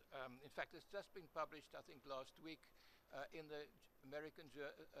was, in fact, it's just been published, I think, last week in the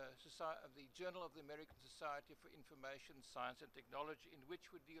the Journal of the American Society for Information, Science and Technology, in which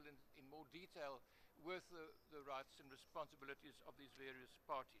we deal in more detail with the rights and responsibilities of these various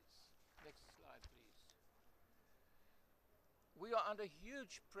parties. Next slide, please. We are under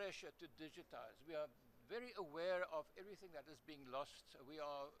huge pressure to digitize. We are very aware of everything that is being lost. We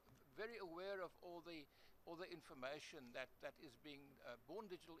are very aware of all the information that is being born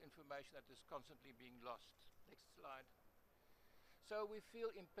digital information that is constantly being lost. Next slide. So we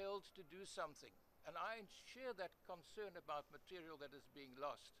feel impelled to do something, and I share that concern about material that is being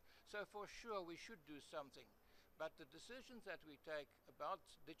lost. So for sure we should do something, but the decisions that we take about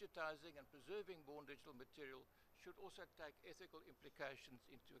digitizing and preserving born digital material should also take ethical implications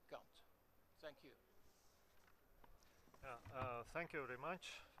into account. Thank you. Thank you very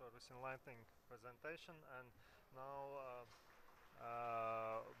much for this enlightening presentation. And now,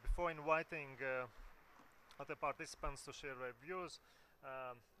 before inviting other participants to share their views,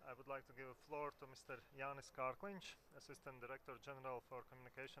 I would like to give the floor to Mr. Jānis Kārkliņš, Assistant Director General for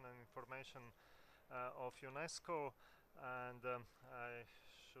Communication and Information of UNESCO. And I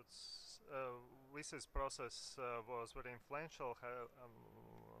should this process was very influential.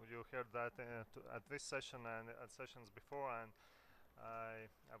 You heard that at this session and at sessions before, and I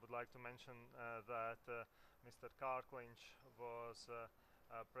would like to mention that Mr. Kārkliņš was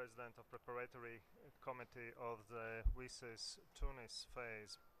President of Preparatory Committee of the WISE's Tunis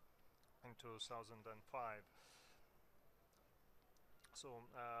phase in 2005. So,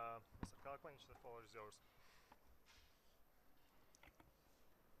 Mr. Kārkliņš, the floor is yours.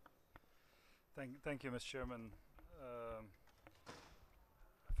 Thank you, Mr. Chairman.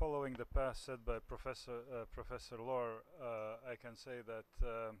 Following the path set by Professor Lohr, I can say that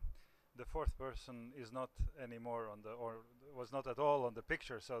the fourth person is not anymore on the, or was not at all on the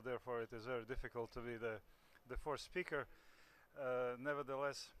picture, so therefore it is very difficult to be the fourth speaker.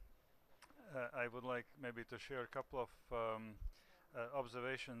 Nevertheless, I would like maybe to share a couple of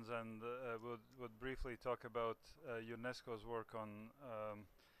observations, and would briefly talk about UNESCO's work on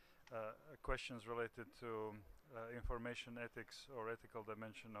questions related to information ethics or ethical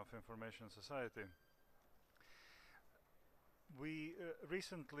dimension of information society. We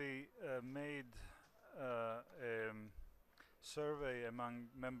recently made a survey among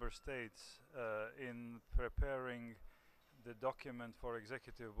member states in preparing the document for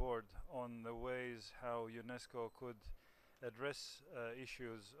executive board on the ways how UNESCO could address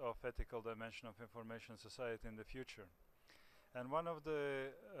issues of ethical dimension of information society in the future. And one of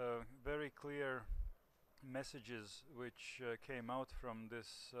the very clear messages which came out from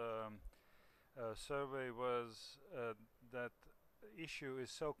this survey was that issue is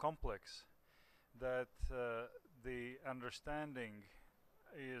so complex that the understanding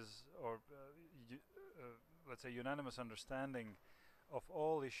is, or let's say unanimous understanding of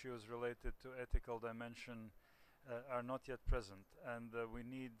all issues related to ethical dimension are not yet present, and we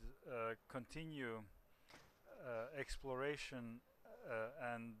need continue exploration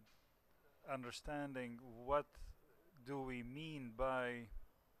and understanding what do we mean by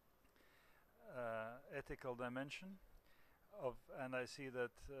ethical dimension of, and I see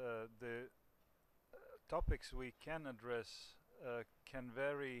that the topics we can address can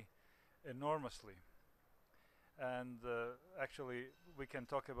vary enormously, and actually we can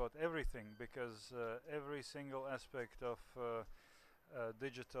talk about everything, because every single aspect of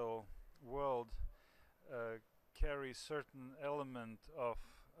digital world carries certain element of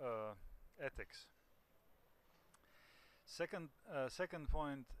ethics. Second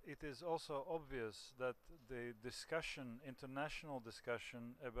point, it is also obvious that the discussion, international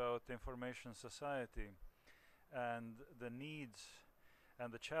discussion about information society and the needs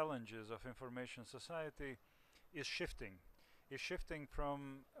and the challenges of information society is shifting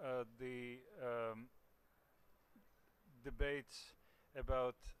from the debates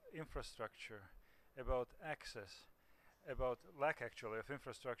about infrastructure, about access, about lack actually of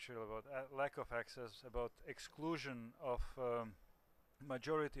infrastructure, about lack of access, about exclusion of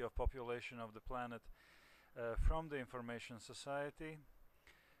majority of population of the planet from the information society,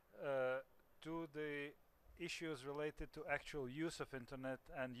 to the issues related to actual use of internet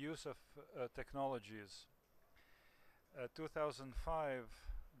and use of technologies. 2005,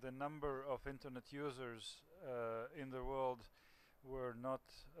 the number of internet users in the world were not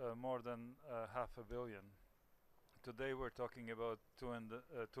more than 500 million. Today we're talking about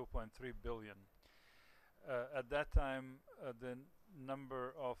 2.3 billion. At that time, the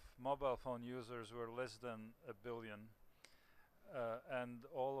number of mobile phone users were less than 1 billion, and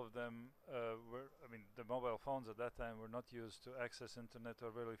all of them were, I mean, the mobile phones at that time were not used to access internet, or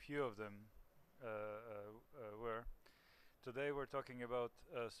very few of them were. Today we're talking about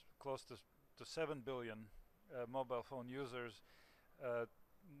close to 7 billion mobile phone users. A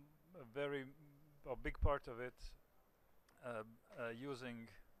big part of it using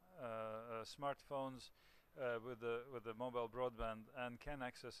smartphones with the mobile broadband and can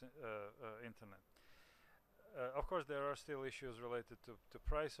access internet. of course, there are still issues related to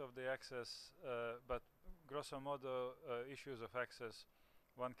price of the access, but grosso modo, issues of access,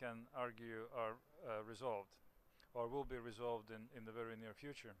 one can argue, are resolved or will be resolved in the very near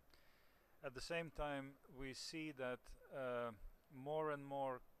future. At the same time, we see that more and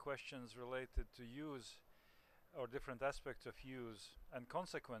more questions related to use or different aspects of use and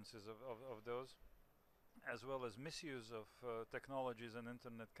consequences of those, as well as misuse of technologies and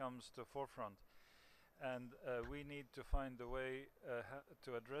internet, comes to forefront. And we need to find a way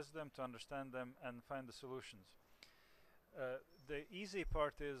to address them, to understand them, and find the solutions. The easy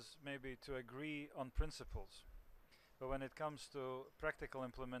part is maybe to agree on principles. But when it comes to practical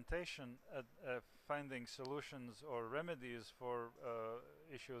implementation, finding solutions or remedies for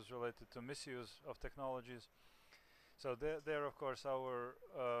issues related to misuse of technologies, so there of course our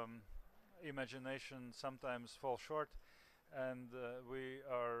imagination sometimes falls short, and we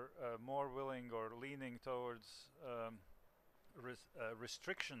are more willing or leaning towards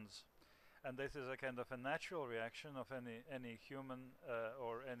restrictions, and this is a kind of a natural reaction of any human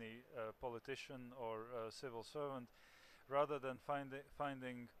or any politician or civil servant, rather than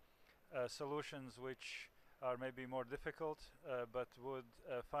finding solutions which are maybe more difficult, but would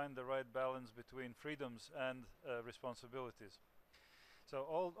find the right balance between freedoms and responsibilities. So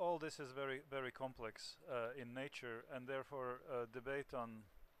all this is very complex in nature, and therefore debate on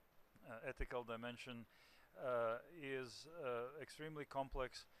ethical dimension is extremely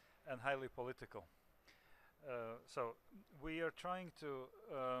complex and highly political. So we are trying to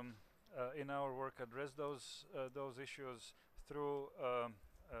in our work address those issues through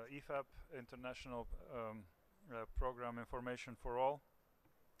IFAP, International Program Information for All,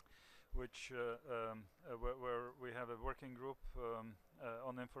 which where we have a working group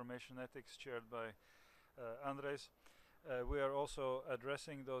on information ethics chaired by Andres. We are also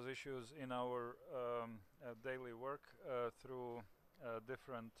addressing those issues in our daily work through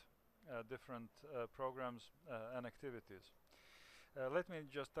different programs and activities. Let me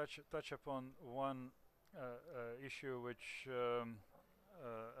just touch upon one issue which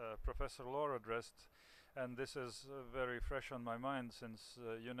Professor Law addressed, and this is very fresh on my mind since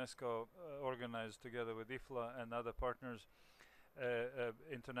UNESCO organized together with IFLA and other partners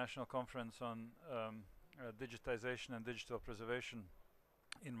international conference on digitization and digital preservation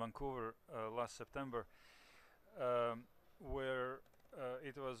in Vancouver last September, where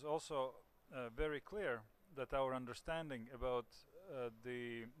it was also very clear that our understanding about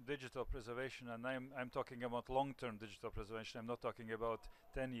the digital preservation, and I'm talking about long-term digital preservation, I'm not talking about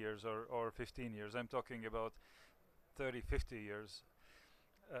 10 years or 15 years, I'm talking about 30, 50 years.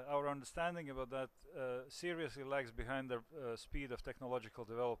 Our understanding about that seriously lags behind the speed of technological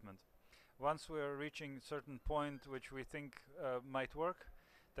development. Once we are reaching a certain point which we think might work,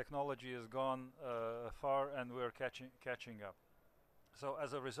 technology has gone far and we're catching up. So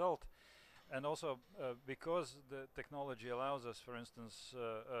as a result, and also because the technology allows us, for instance,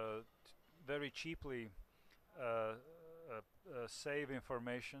 very cheaply save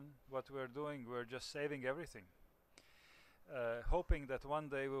information, what we're doing, we're just saving everything. Hoping that one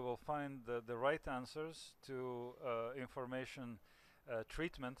day we will find the right answers to information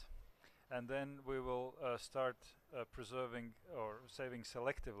treatment, and then we will start preserving or saving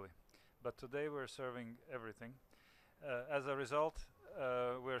selectively. But today we're serving everything. As a result,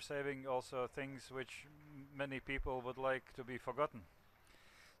 we're saving also things which many people would like to be forgotten.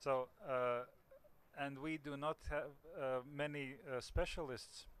 So, and we do not have many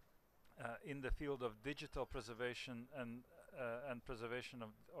specialists in the field of digital preservation and preservation of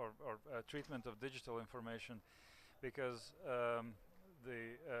or treatment of digital information, because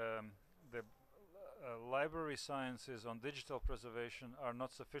the library sciences on digital preservation are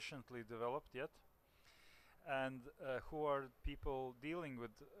not sufficiently developed yet. And who are people dealing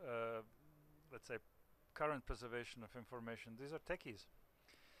with, let's say, current preservation of information? These are techies.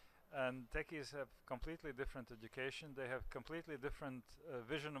 And techies have completely different education. They have completely different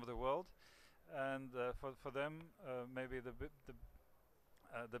vision of the world. And for them, maybe the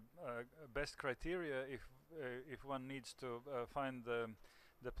best criteria, if one needs to find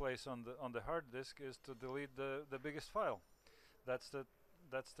the place on the hard disk, is to delete the biggest file. That's the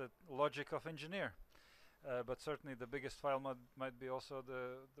logic of engineer. But certainly the biggest file might be also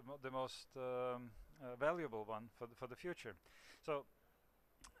the most valuable one for the future. So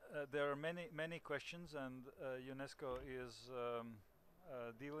there are many questions, and UNESCO is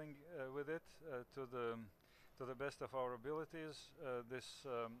dealing with it to the best of our abilities. This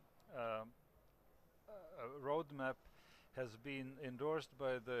roadmap has been endorsed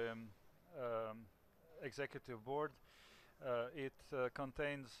by the executive board It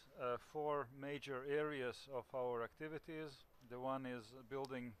contains 4 major areas of our activities. The one is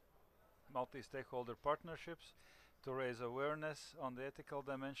building multi-stakeholder partnerships to raise awareness on the ethical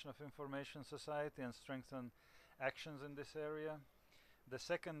dimension of information society and strengthen actions in this area. The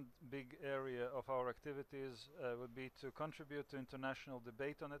second big area of our activities would be to contribute to international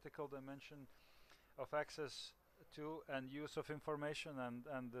debate on ethical dimension of access to and use of information,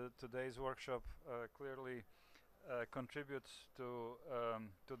 and today's workshop clearly contributes to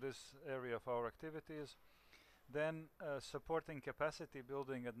this area of our activities. Then supporting capacity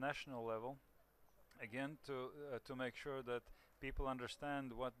building at national level, again to make sure that people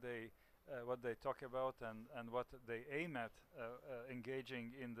understand what they talk about and what they aim at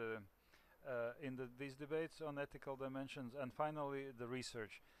engaging in these debates on ethical dimensions. And finally, the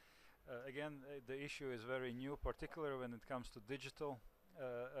research. Again, the issue is very new, particularly when it comes to digital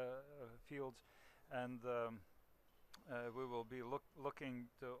fields, and we will be looking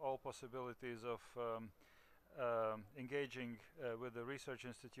to all possibilities of engaging with the research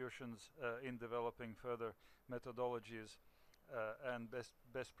institutions in developing further methodologies and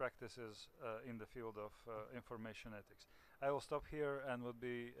best practices in the field of information ethics. I will stop here and would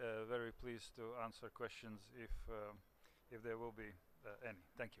be very pleased to answer questions if there will be any.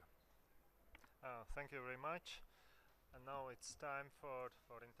 Thank you. Thank you very much. And now it's time for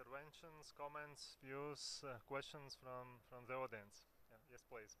interventions, comments, views, questions from the audience. Yeah, yes,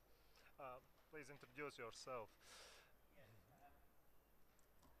 please. Please introduce yourself.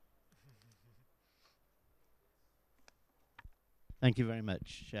 Thank you very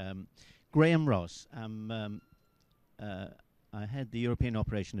much. Graham Ross. I had the European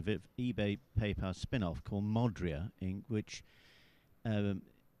operation of eBay PayPal spin-off called Modria, in which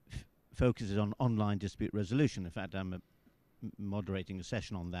focuses on online dispute resolution. In fact, I'm moderating a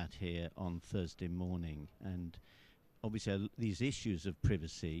session on that here on Thursday morning. And obviously these issues of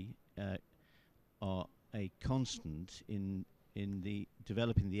privacy are a constant in the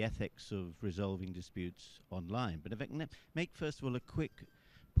developing the ethics of resolving disputes online. But if I can make first of all a quick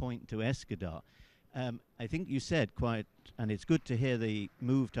point to Eskadar. I think you said quite, and it's good to hear the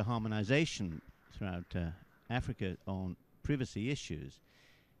move to harmonization throughout Africa on privacy issues.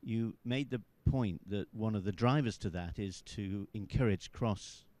 You made the point that one of the drivers to that is to encourage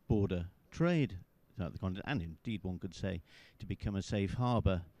cross-border trade throughout the continent, and indeed one could say to become a safe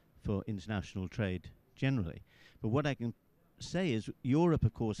harbor for international trade generally. But what I can say is Europe,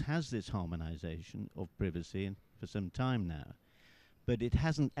 of course, has this harmonization of privacy for some time now, but it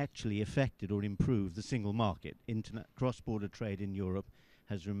hasn't actually affected or improved the single market. Cross-border trade in Europe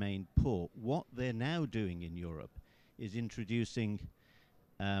has remained poor. What they're now doing in Europe is introducing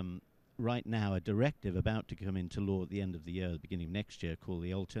right now a directive about to come into law at the end of the year, the beginning of next year, called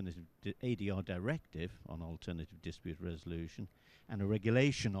the Alternative ADR Directive on Alternative Dispute Resolution, and a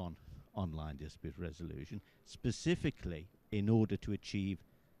regulation on online dispute resolution, specifically in order to achieve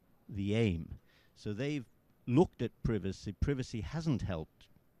the aim. So they've looked at privacy. Privacy hasn't helped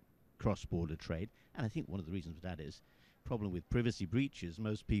cross-border trade, and I think one of the reasons for that is problem with privacy breaches.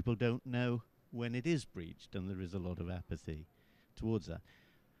 Most people don't know when it is breached, and there is a lot of apathy towards that.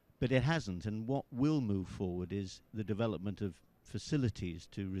 But it hasn't, and what will move forward is the development of facilities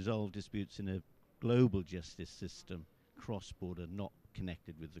to resolve disputes in a global justice system, cross-border, not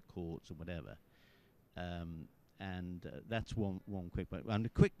connected with the courts or whatever. And that's one quick point. And a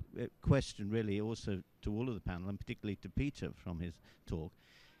quick question really also to all of the panel, and particularly to Peter from his talk.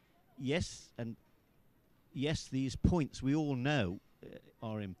 Yes, these points we all know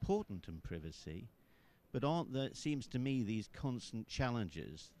are important in privacy, but aren't there, it seems to me, these constant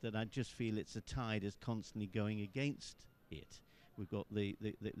challenges that I just feel it's a tide is constantly going against it. We've got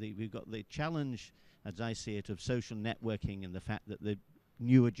the challenge, as I see it, of social networking and the fact that the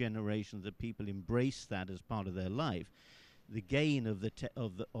newer generations of people embrace that as part of their life. The gain of the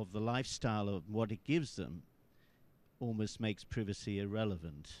lifestyle of what it gives them almost makes privacy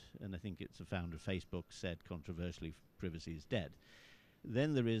irrelevant. And I think it's the founder of Facebook said controversially, privacy is dead.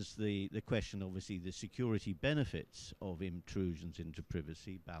 Then there is the question, obviously, the security benefits of intrusions into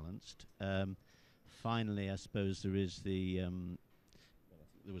privacy balanced. Finally, I suppose there is the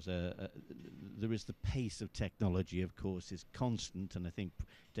there is the pace of technology, of course, is constant, and I think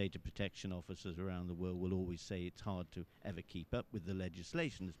data protection officers around the world will always say it's hard to ever keep up with the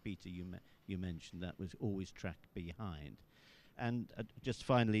legislation. As Peter, you mentioned, that was always tracked behind. And just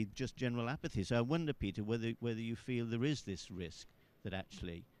finally, just general apathy. So I wonder, Peter, whether you feel there is this risk that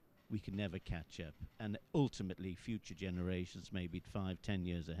actually we can never catch up, and ultimately future generations, maybe 5-10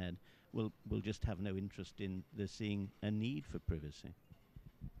 years ahead, will just have no interest in seeing a need for privacy.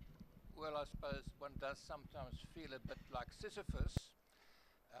 well, I suppose one does sometimes feel a bit like Sisyphus,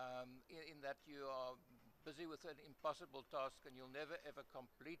 in that you are busy with an impossible task and you'll never ever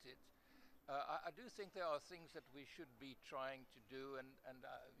complete it. I do think there are things that we should be trying to do, and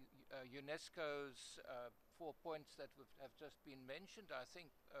UNESCO's 4 points that have just been mentioned, I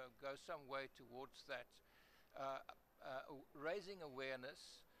think, go some way towards that. Raising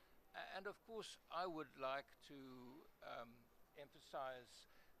awareness, and of course I would like to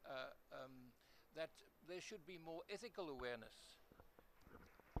emphasize that there should be more ethical awareness.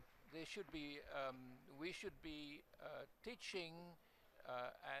 There should be, we should be teaching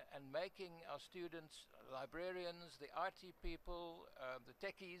and making our students, librarians, the IT people, the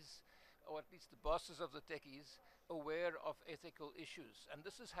techies, or at least the bosses of the techies, aware of ethical issues. And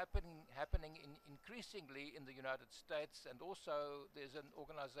this is happening increasingly in the United States, and also there's an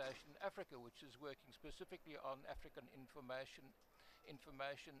organization in Africa which is working specifically on African information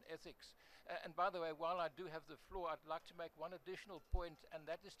ethics. And by the way, while I do have the floor, I'd like to make one additional point, and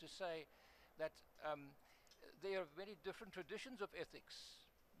that is to say that there are very different traditions of ethics.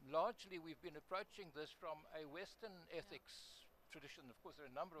 Largely, we've been approaching this from a Western ethics tradition. Of course, there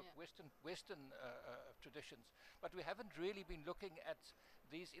are a number of Western traditions, but we haven't really been looking at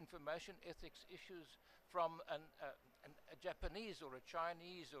these information ethics issues from a Japanese or a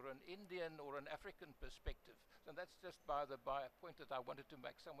Chinese or an Indian or an African perspective. And that's just by a point that I wanted to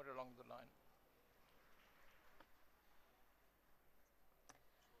make somewhere along the line.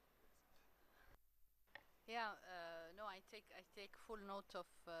 Yeah, no, I take full note of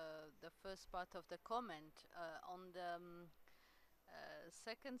the first part of the comment. On the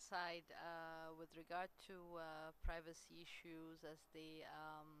second side, with regard to privacy issues as they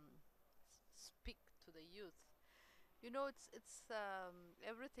speak to the youth, you know, it's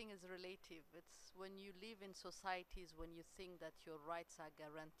everything is relative. It's when you live in societies when you think that your rights are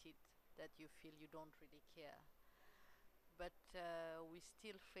guaranteed that you feel you don't really care. But we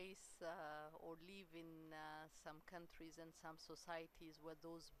still face or live in some countries and some societies where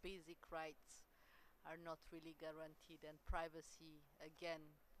those basic rights are not really guaranteed, and privacy, again,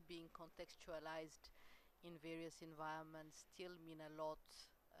 being contextualized in various environments, still mean a lot,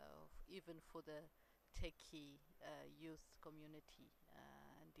 even for the techie youth community,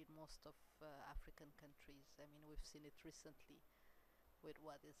 and in most of African countries. I mean, we've seen it recently with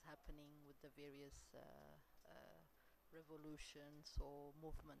what is happening with the various revolutions or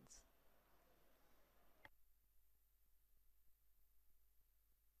movements.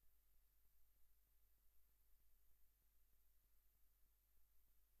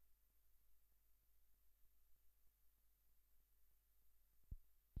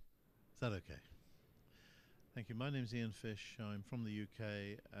 Is that okay? Thank you. My name is Ian Fish. I'm from the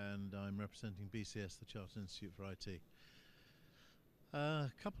UK and I'm representing BCS, the Chartered Institute for IT. A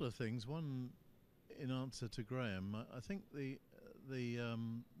couple of things. One, in answer to Graham, I think the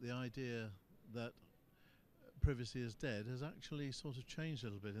idea that privacy is dead has actually sort of changed a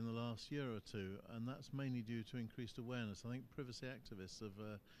little bit in the last year or two, and that's mainly due to increased awareness. I think privacy activists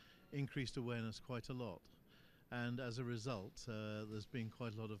have increased awareness quite a lot, and as a result there's been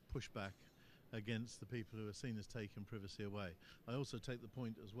quite a lot of pushback against the people who are seen as taking privacy away. I also take the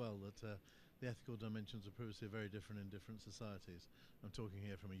point as well that the ethical dimensions of privacy are very different in different societies. I'm talking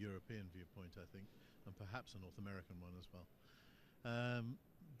here from a European viewpoint, I think, and perhaps a North American one as well.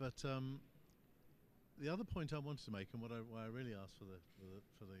 The other point I wanted to make, and why I really asked for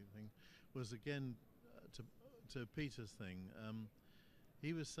the thing, was again to Peter's thing.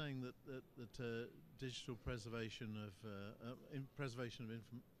 He was saying that digital preservation of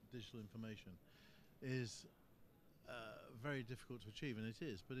digital information is very difficult to achieve, and it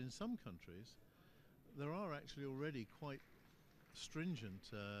is. But in some countries, there are actually already quite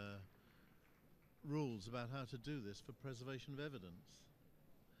stringent rules about how to do this for preservation of evidence,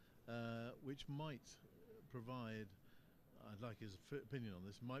 which might provide, I'd like his opinion on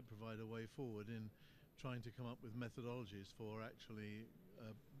this, might provide a way forward in trying to come up with methodologies for actually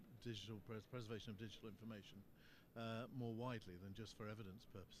digital preservation of digital information more widely than just for evidence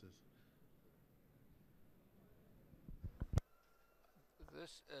purposes.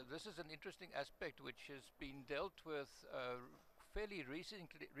 This is an interesting aspect which has been dealt with fairly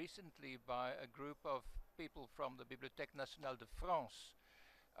recently by a group of people from the Bibliothèque Nationale de France,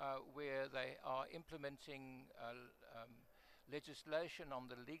 where they are implementing legislation on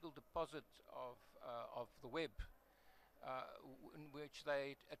the legal deposit of the web, in which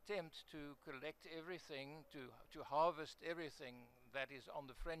they attempt to collect everything, to harvest everything that is on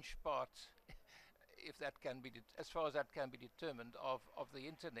the French part, if that can be, as far as that can be determined, of the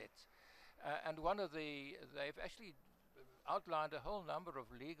internet. And they've actually outlined a whole number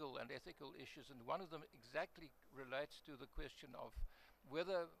of legal and ethical issues, and one of them exactly relates to the question of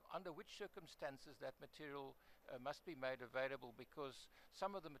whether, under which circumstances that material must be made available, because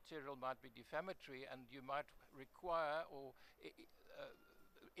some of the material might be defamatory and you might require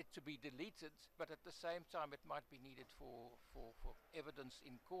it to be deleted, but at the same time it might be needed for evidence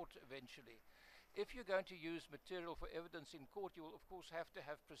in court eventually. If you're going to use material for evidence in court, you will of course have to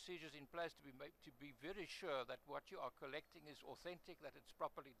have procedures in place to be very sure that what you are collecting is authentic, that it's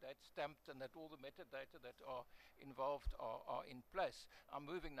properly date stamped, and that all the metadata that are involved are in place. I'm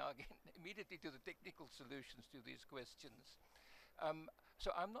moving now again immediately to the technical solutions to these questions.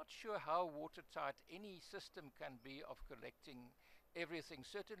 So I'm not sure how watertight any system can be of collecting everything.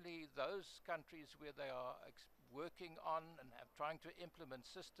 Certainly those countries where they are working on and trying to implement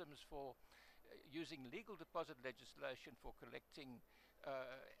systems for using legal deposit legislation for collecting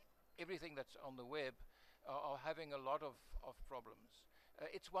everything that's on the web are having a lot of problems.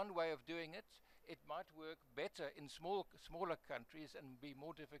 It's one way of doing it. It might work better in smaller countries and be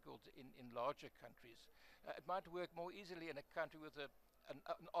more difficult in larger countries. It might work more easily in a country with a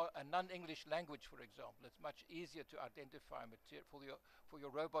non-English language, for example. It's much easier to identify material for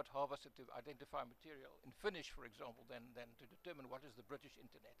your robot harvester to identify material in Finnish, for example, than to determine what is the British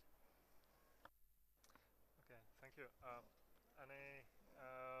internet. Okay, thank you. Any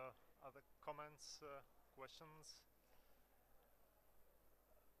other comments, questions?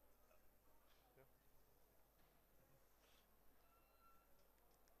 Yeah.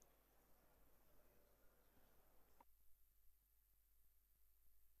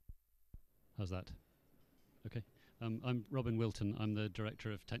 How's that? Okay. I'm Robin Wilton. I'm the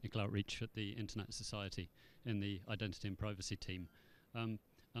Director of Technical Outreach at the Internet Society in the Identity and Privacy team. And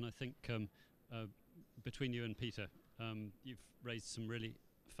I think between you and Peter, you've raised some really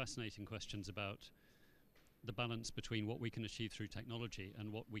fascinating questions about the balance between what we can achieve through technology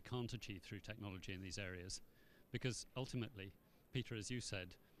and what we can't achieve through technology in these areas. Because ultimately, Peter, as you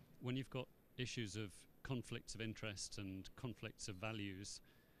said, when you've got issues of conflicts of interest and conflicts of values,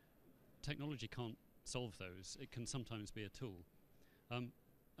 technology can't solve those. It can sometimes be a tool.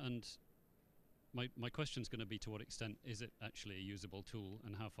 And my question is going to be, to what extent is it actually a usable tool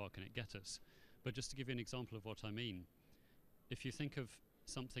and how far can it get us? But just to give you an example of what I mean, if you think of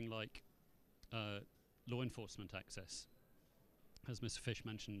something like law enforcement access, as Mr. Fish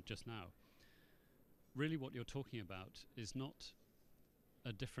mentioned just now, really what you're talking about is not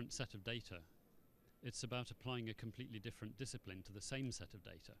a different set of data. It's about applying a completely different discipline to the same set of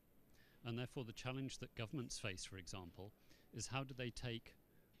data. And therefore the challenge that governments face, for example, is how do they take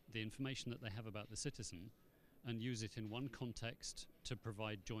the information that they have about the citizen and use it in one context to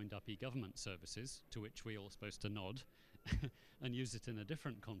provide joined-up e-government services, to which we're all supposed to nod, and use it in a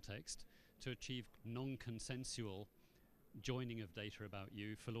different context to achieve non-consensual joining of data about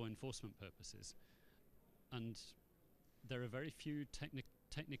you for law enforcement purposes. And there are very few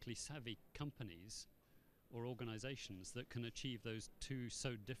technically savvy companies or organizations that can achieve those two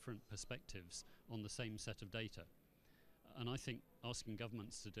so different perspectives on the same set of data. And I think asking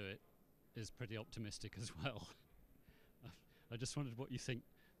governments to do it is pretty optimistic as well. I just wondered what you think.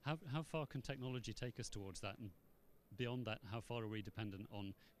 How far can technology take us towards that? And beyond that, how far are we dependent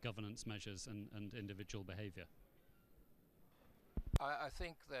on governance measures and individual behavior? I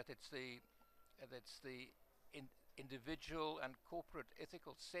think that it's the individual and corporate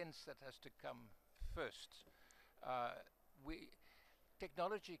ethical sense that has to come first.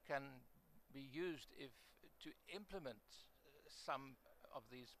 Technology can be used to implement some of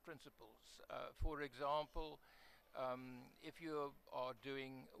these principles. For example, if you are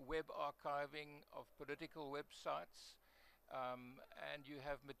doing web archiving of political websites and you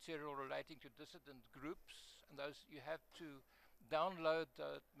have material relating to dissident groups, and those you have to download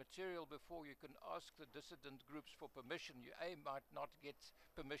the material before you can ask the dissident groups for permission. You A, might not get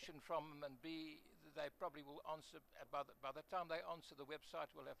permission from them, and B, they probably will answer, by the time they answer, the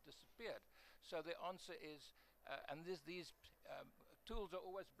website will have disappeared. So the answer is, and these tools are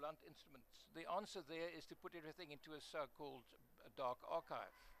always blunt instruments. The answer there is to put everything into a so-called dark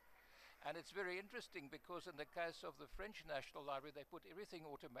archive. And it's very interesting because in the case of the French National Library, they put everything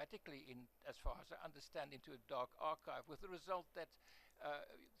automatically in, as far as I understand, into a dark archive, with the result that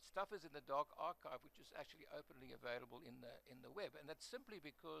stuff is in the dark archive, which is actually openly available in the web. And that's simply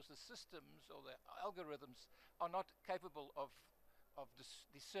because the systems or the algorithms are not capable of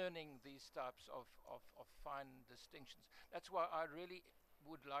discerning these types of fine distinctions. That's why I really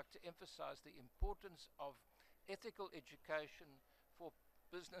would like to emphasize the importance of ethical education for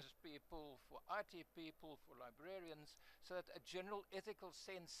business people, for IT people, for librarians, so that a general ethical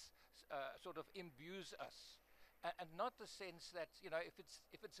sense sort of imbues us. and not the sense that, you know, if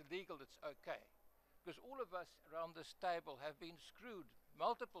it's illegal, it's okay. Because all of us around this table have been screwed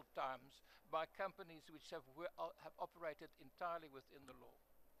multiple times by companies which have operated entirely within the law.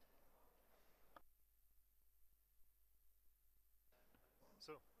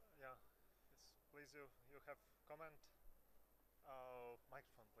 So, yeah, yes, please, you have comment.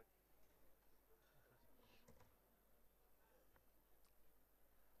 Microphone, please.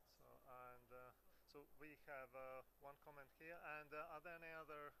 So we have one comment here, and are there any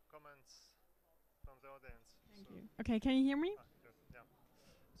other comments from the audience? Thank you. Okay, can you hear me? Good, yeah.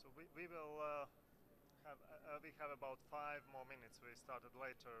 So we will have about 5 more minutes. We started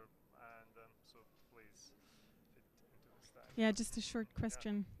later, and so please fit into this time. Yeah, just a short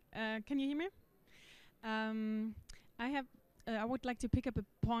question. Yeah. Can you hear me? I would like to pick up a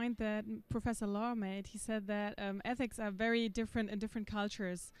point that Professor Law made. He said that ethics are very different in different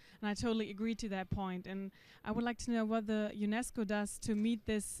cultures, and I totally agree to that point. And I would like to know what the UNESCO does to meet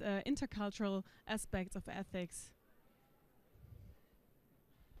this intercultural aspects of ethics.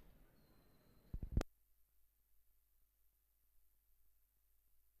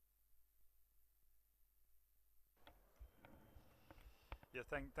 Yeah,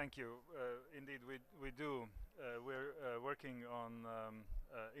 thank you. Indeed, we do. We're working on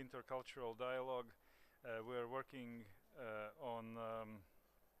intercultural dialogue. We're working on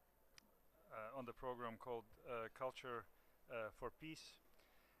the program called Culture for Peace.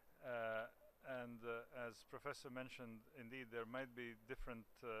 And as Professor mentioned, indeed, there might be different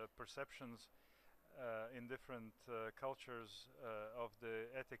perceptions in different cultures of the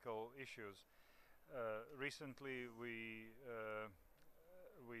ethical issues. Recently,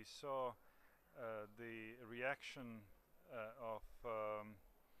 we saw the reaction of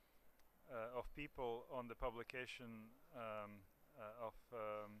people on the publication of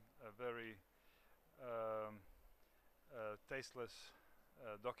a very tasteless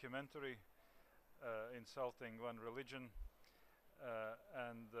documentary insulting one religion,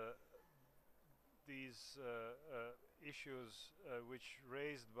 and these issues which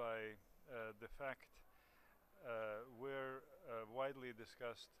raised by the fact were widely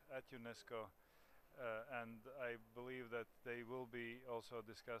discussed at UNESCO, and I believe that they will be also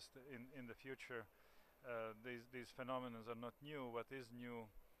discussed in the future. These phenomena are not new. What is new,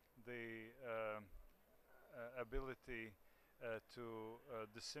 the ability to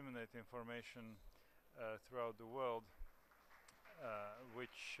disseminate information throughout the world,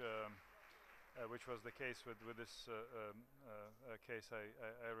 which was the case with this case I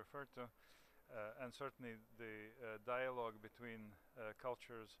referred to. And certainly the dialogue between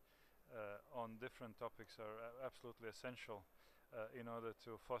cultures on different topics are absolutely essential in order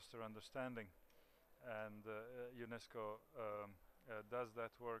to foster understanding. And UNESCO does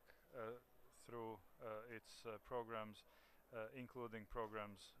that work through its programs, including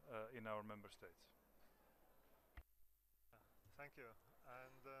programs in our member states. Thank you.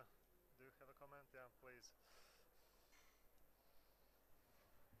 And do you have a comment? Yeah, please.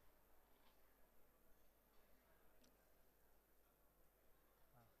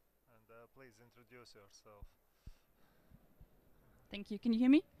 Please introduce yourself. Thank you. Can you hear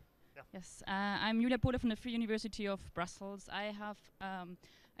me? Yeah. Yes. I'm Julia Pohle from the Free University of Brussels. I have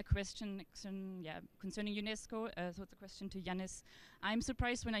a question concerning UNESCO. So it's a question to Yannis. I'm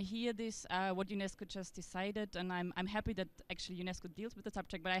surprised when I hear this, what UNESCO just decided, and I'm happy that actually UNESCO deals with the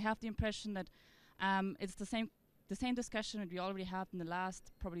subject, but I have the impression that it's the same discussion that we already had in the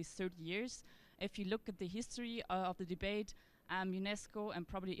last probably 30 years. If you look at the history of the debate, UNESCO and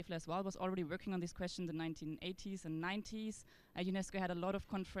probably IFLA as well was already working on this question in the 1980s and 90s. UNESCO had a lot of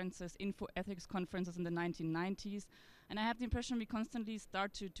conferences, info ethics conferences in the 1990s. And I have the impression we constantly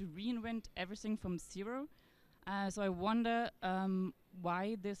start to reinvent everything from zero. So I wonder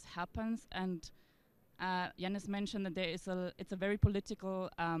why this happens. And Yannis mentioned that it's a very political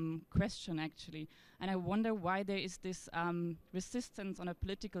question actually. And I wonder why there is this resistance on a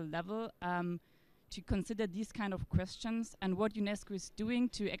political level to consider these kind of questions, and what UNESCO is doing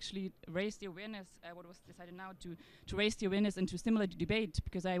to actually raise the awareness, what was decided now, to raise the awareness and to stimulate the debate,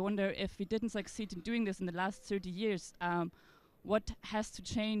 because I wonder if we didn't succeed in doing this in the last 30 years, what has to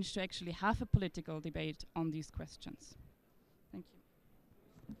change to actually have a political debate on these questions? Thank you.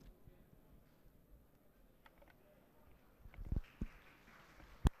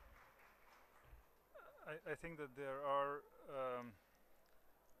 I think that there are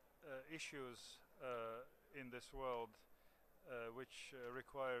issues in this world which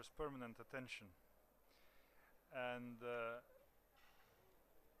requires permanent attention, and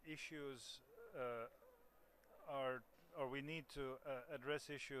issues we need to address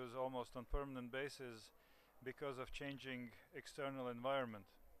issues almost on permanent basis because of changing external environment.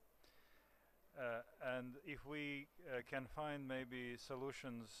 And if we can find maybe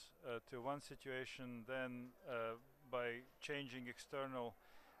solutions to one situation, then by changing external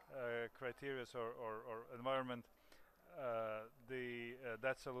criteria or environment,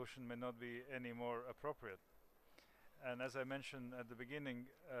 that solution may not be any more appropriate. And as I mentioned at the beginning,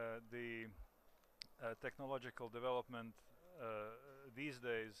 the technological development these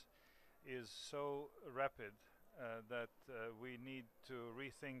days is so rapid that we need to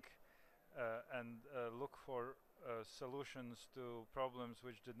rethink and look for solutions to problems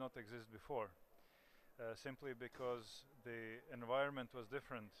which did not exist before, simply because the environment was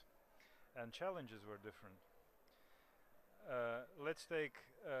different and challenges were different. Let's take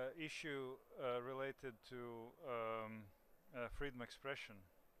issue related to freedom of expression.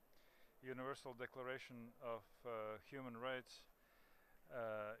 Universal Declaration of Human Rights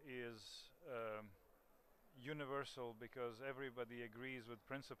is universal because everybody agrees with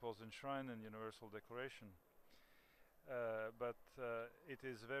principles enshrined in Universal Declaration. But it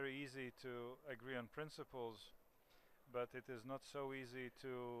is very easy to agree on principles, but it is not so easy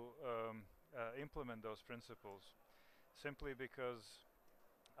to implement those principles, simply because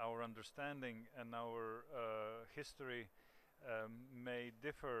our understanding and our history may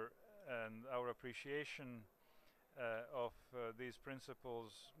differ, and our appreciation of these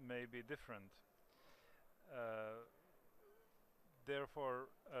principles may be different. Therefore,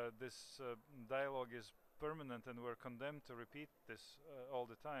 this dialogue is permanent, and we're condemned to repeat this all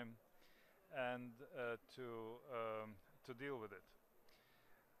the time, and to deal with it.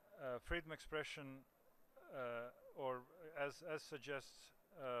 Freedom of expression, or as suggests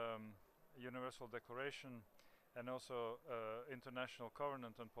Universal Declaration and also International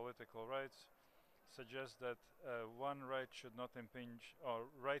Covenant on Political Rights, suggests that one right should not impinge, or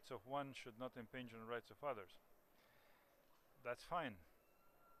rights of one should not impinge on rights of others. That's fine,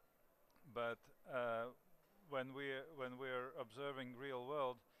 but when we're observing real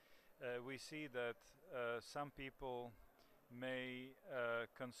world, we see that some people may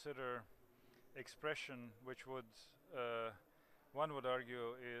consider expression, which would one would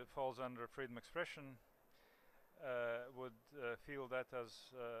argue it falls under freedom of expression, would feel that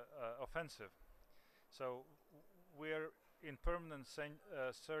as offensive. So we're in permanent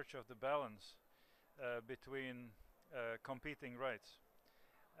search of the balance between competing rights,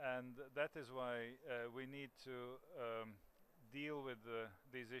 and that is why we need to deal with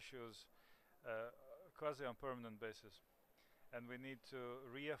these issues quasi on permanent basis, and we need to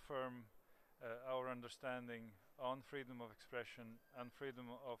reaffirm our understanding on freedom of expression and freedom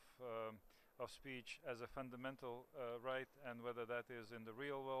of speech as a fundamental right, and whether that is in the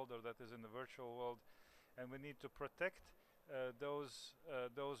real world or that is in the virtual world, and we need to protect those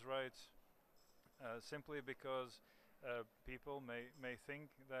rights simply because people may think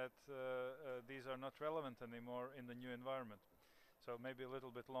that these are not relevant anymore in the new environment. So maybe a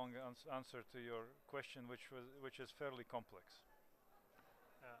little bit long answer to your question, which is fairly complex.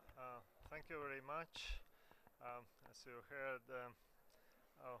 Thank you very much. As you heard,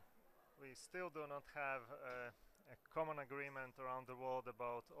 we still do not have a common agreement around the world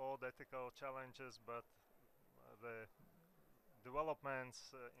about all the ethical challenges, but the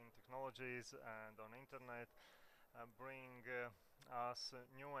developments in technologies and on internet bring us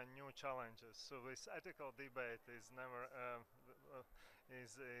new and new challenges. So this ethical debate is never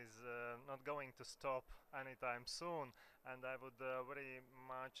not going to stop anytime soon, and I would very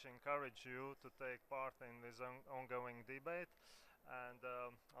much encourage you to take part in this ongoing debate. And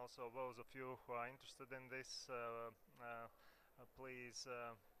also those of you who are interested in this, please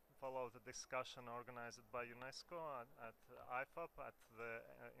follow the discussion organized by UNESCO at IFAP, at the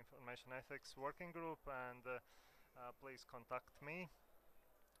Information Ethics Working Group, and please contact me,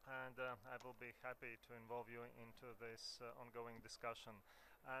 and I will be happy to involve you into this ongoing discussion.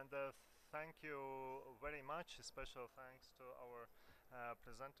 And thank you very much. A special thanks to our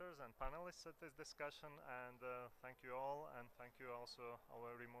presenters and panelists at this discussion, and thank you all, and thank you also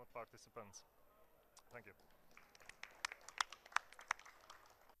our remote participants. Thank you.